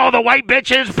 "Date all the white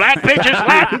bitches, black bitches,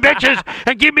 Latin bitches,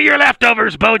 and give me your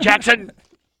leftovers, Bo Jackson."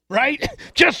 Right?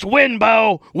 Just win,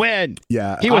 Bo. Win.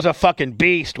 Yeah. He was a fucking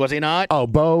beast, was he not? Oh,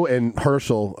 Bo and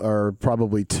Herschel are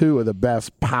probably 2 of the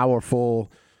best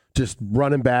powerful, just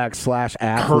running back /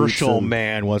 athletes. Herschel,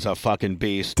 man, was a fucking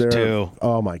beast, too.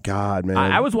 Oh, my God, man.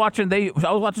 I was watching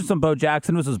some Bo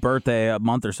Jackson. It was his birthday a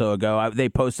month or so ago. They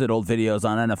posted old videos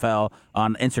on NFL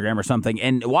on Instagram or something.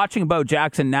 And watching Bo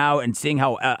Jackson now and seeing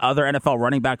how other NFL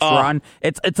running backs run,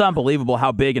 it's unbelievable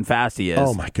how big and fast he is.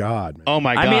 Oh, my God. Man. Oh,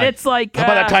 my God. I mean, it's like... How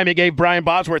about that time he gave Brian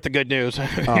Bosworth the good news? Oh,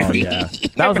 yeah.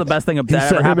 That was the best thing He that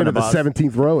sent ever him happened into to the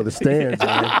Bos. 17th row of the stands.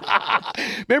 Man.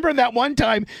 Remember that one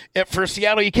time for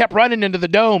Seattle, he kept running into the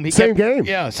dome. Same game.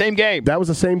 Yeah, same game. That was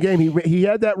the same game. He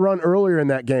had that run earlier in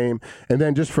that game, and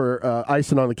then just for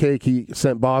icing on the cake, he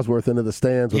sent Bosworth into the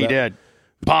stands. He did.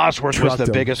 Bosworth was the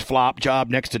him. biggest flop job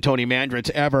next to Tony Mandritz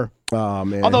ever. Oh,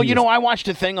 man. Although, I watched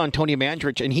a thing on Tony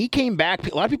Mandritch, and he came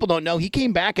back. A lot of people don't know. He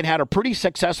came back and had a pretty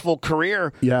successful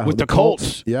career with the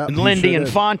Colts. Yeah, and he Lindy sure and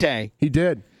did. Fonte. He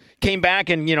did. came back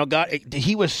and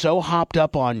he was so hopped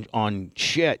up on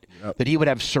shit that he would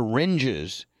have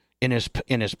syringes in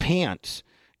his pants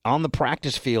on the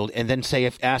practice field, and then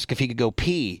ask if he could go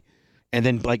pee, and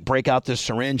then like break out this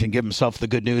syringe and give himself the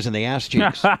good news in the ass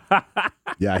cheeks.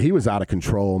 Yeah, he was out of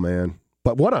control, man.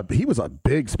 But he was a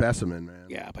big specimen, man.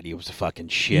 Yeah, but he was a fucking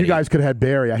shit. You guys could have had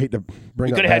Barry. I hate to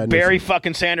bring up. You could have had Barry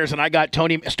fucking Sanders, and I got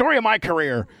Tony. Story of my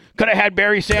career. Could have had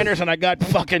Barry Sanders, and I got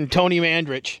fucking Tony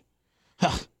Mandrich.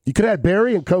 You could have had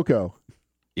Barry and Coco.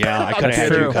 Yeah, I could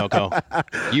have had you, Coco.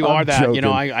 You are that. Joking.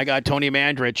 I got Tony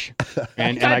Mandrich,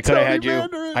 and I could have had you.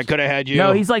 I could have had you.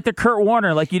 No, he's like the Kurt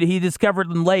Warner. Like he discovered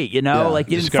him late. Like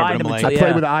you didn't find him until I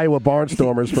played with the Iowa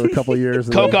Barnstormers for a couple of years.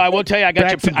 Coco, I will tell you, I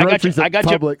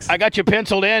got you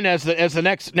penciled in as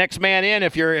the next man in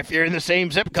if you're in the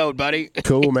same zip code, buddy.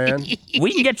 Cool, man.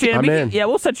 We can get you in.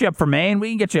 We'll set you up for Maine. We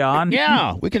can get you on.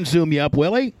 Yeah, we can zoom you up,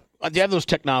 Willie. You have those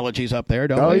technologies up there,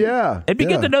 don't we? Oh, yeah. It'd be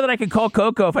good to know that I could call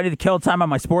Coco if I need to kill time on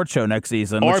my sports show next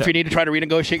season. Or if you need to try to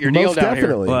renegotiate your deal down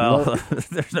definitely. here. Well,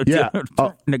 there's no deal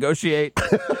to negotiate.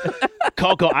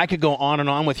 Coco, I could go on and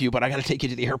on with you, but I got to take you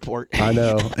to the airport. I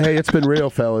know. Hey, it's been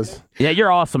real, fellas. Yeah,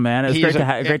 you're awesome, man. It was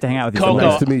great to hang out with you. Coco,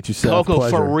 nice to meet you, Seth. Coco,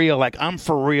 Pleasure. for real. Like, I'm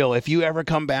for real. If you ever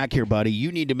come back here, buddy,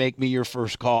 you need to make me your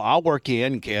first call. I'll work you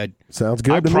in, kid. Sounds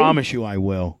good I to me. promise you I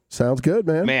will. Sounds good,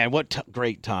 man. Man, what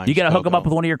great time. You got to hook him up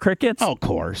with one of your crickets? Oh, of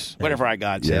course. Whatever I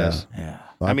got says. Yeah.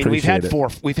 Well, I mean, we've had it. four.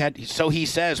 So he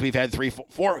says we've had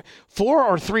four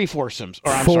or three foursomes.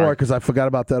 Or I'm Four, sorry, because I forgot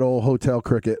about that old hotel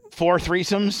cricket. 4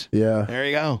 threesomes. Yeah. There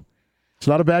you go. It's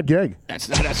not a bad gig. That's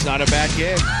not a bad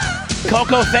gig.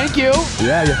 Coco, thank you.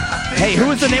 Yeah. Hey, who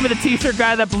was the name of the T-shirt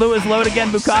guy that blew his load again?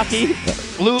 Bukaki?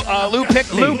 Lou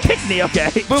Pickney. Lou Pickney, okay.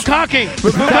 Bukaki.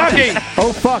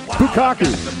 Oh, fuck. Bukaki.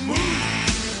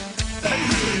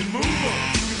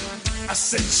 I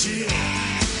said chill,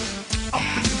 up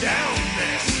and down,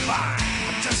 that's fine.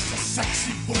 I'm just a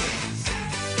sexy boy.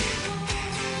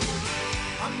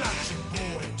 I'm not your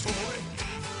boy toy.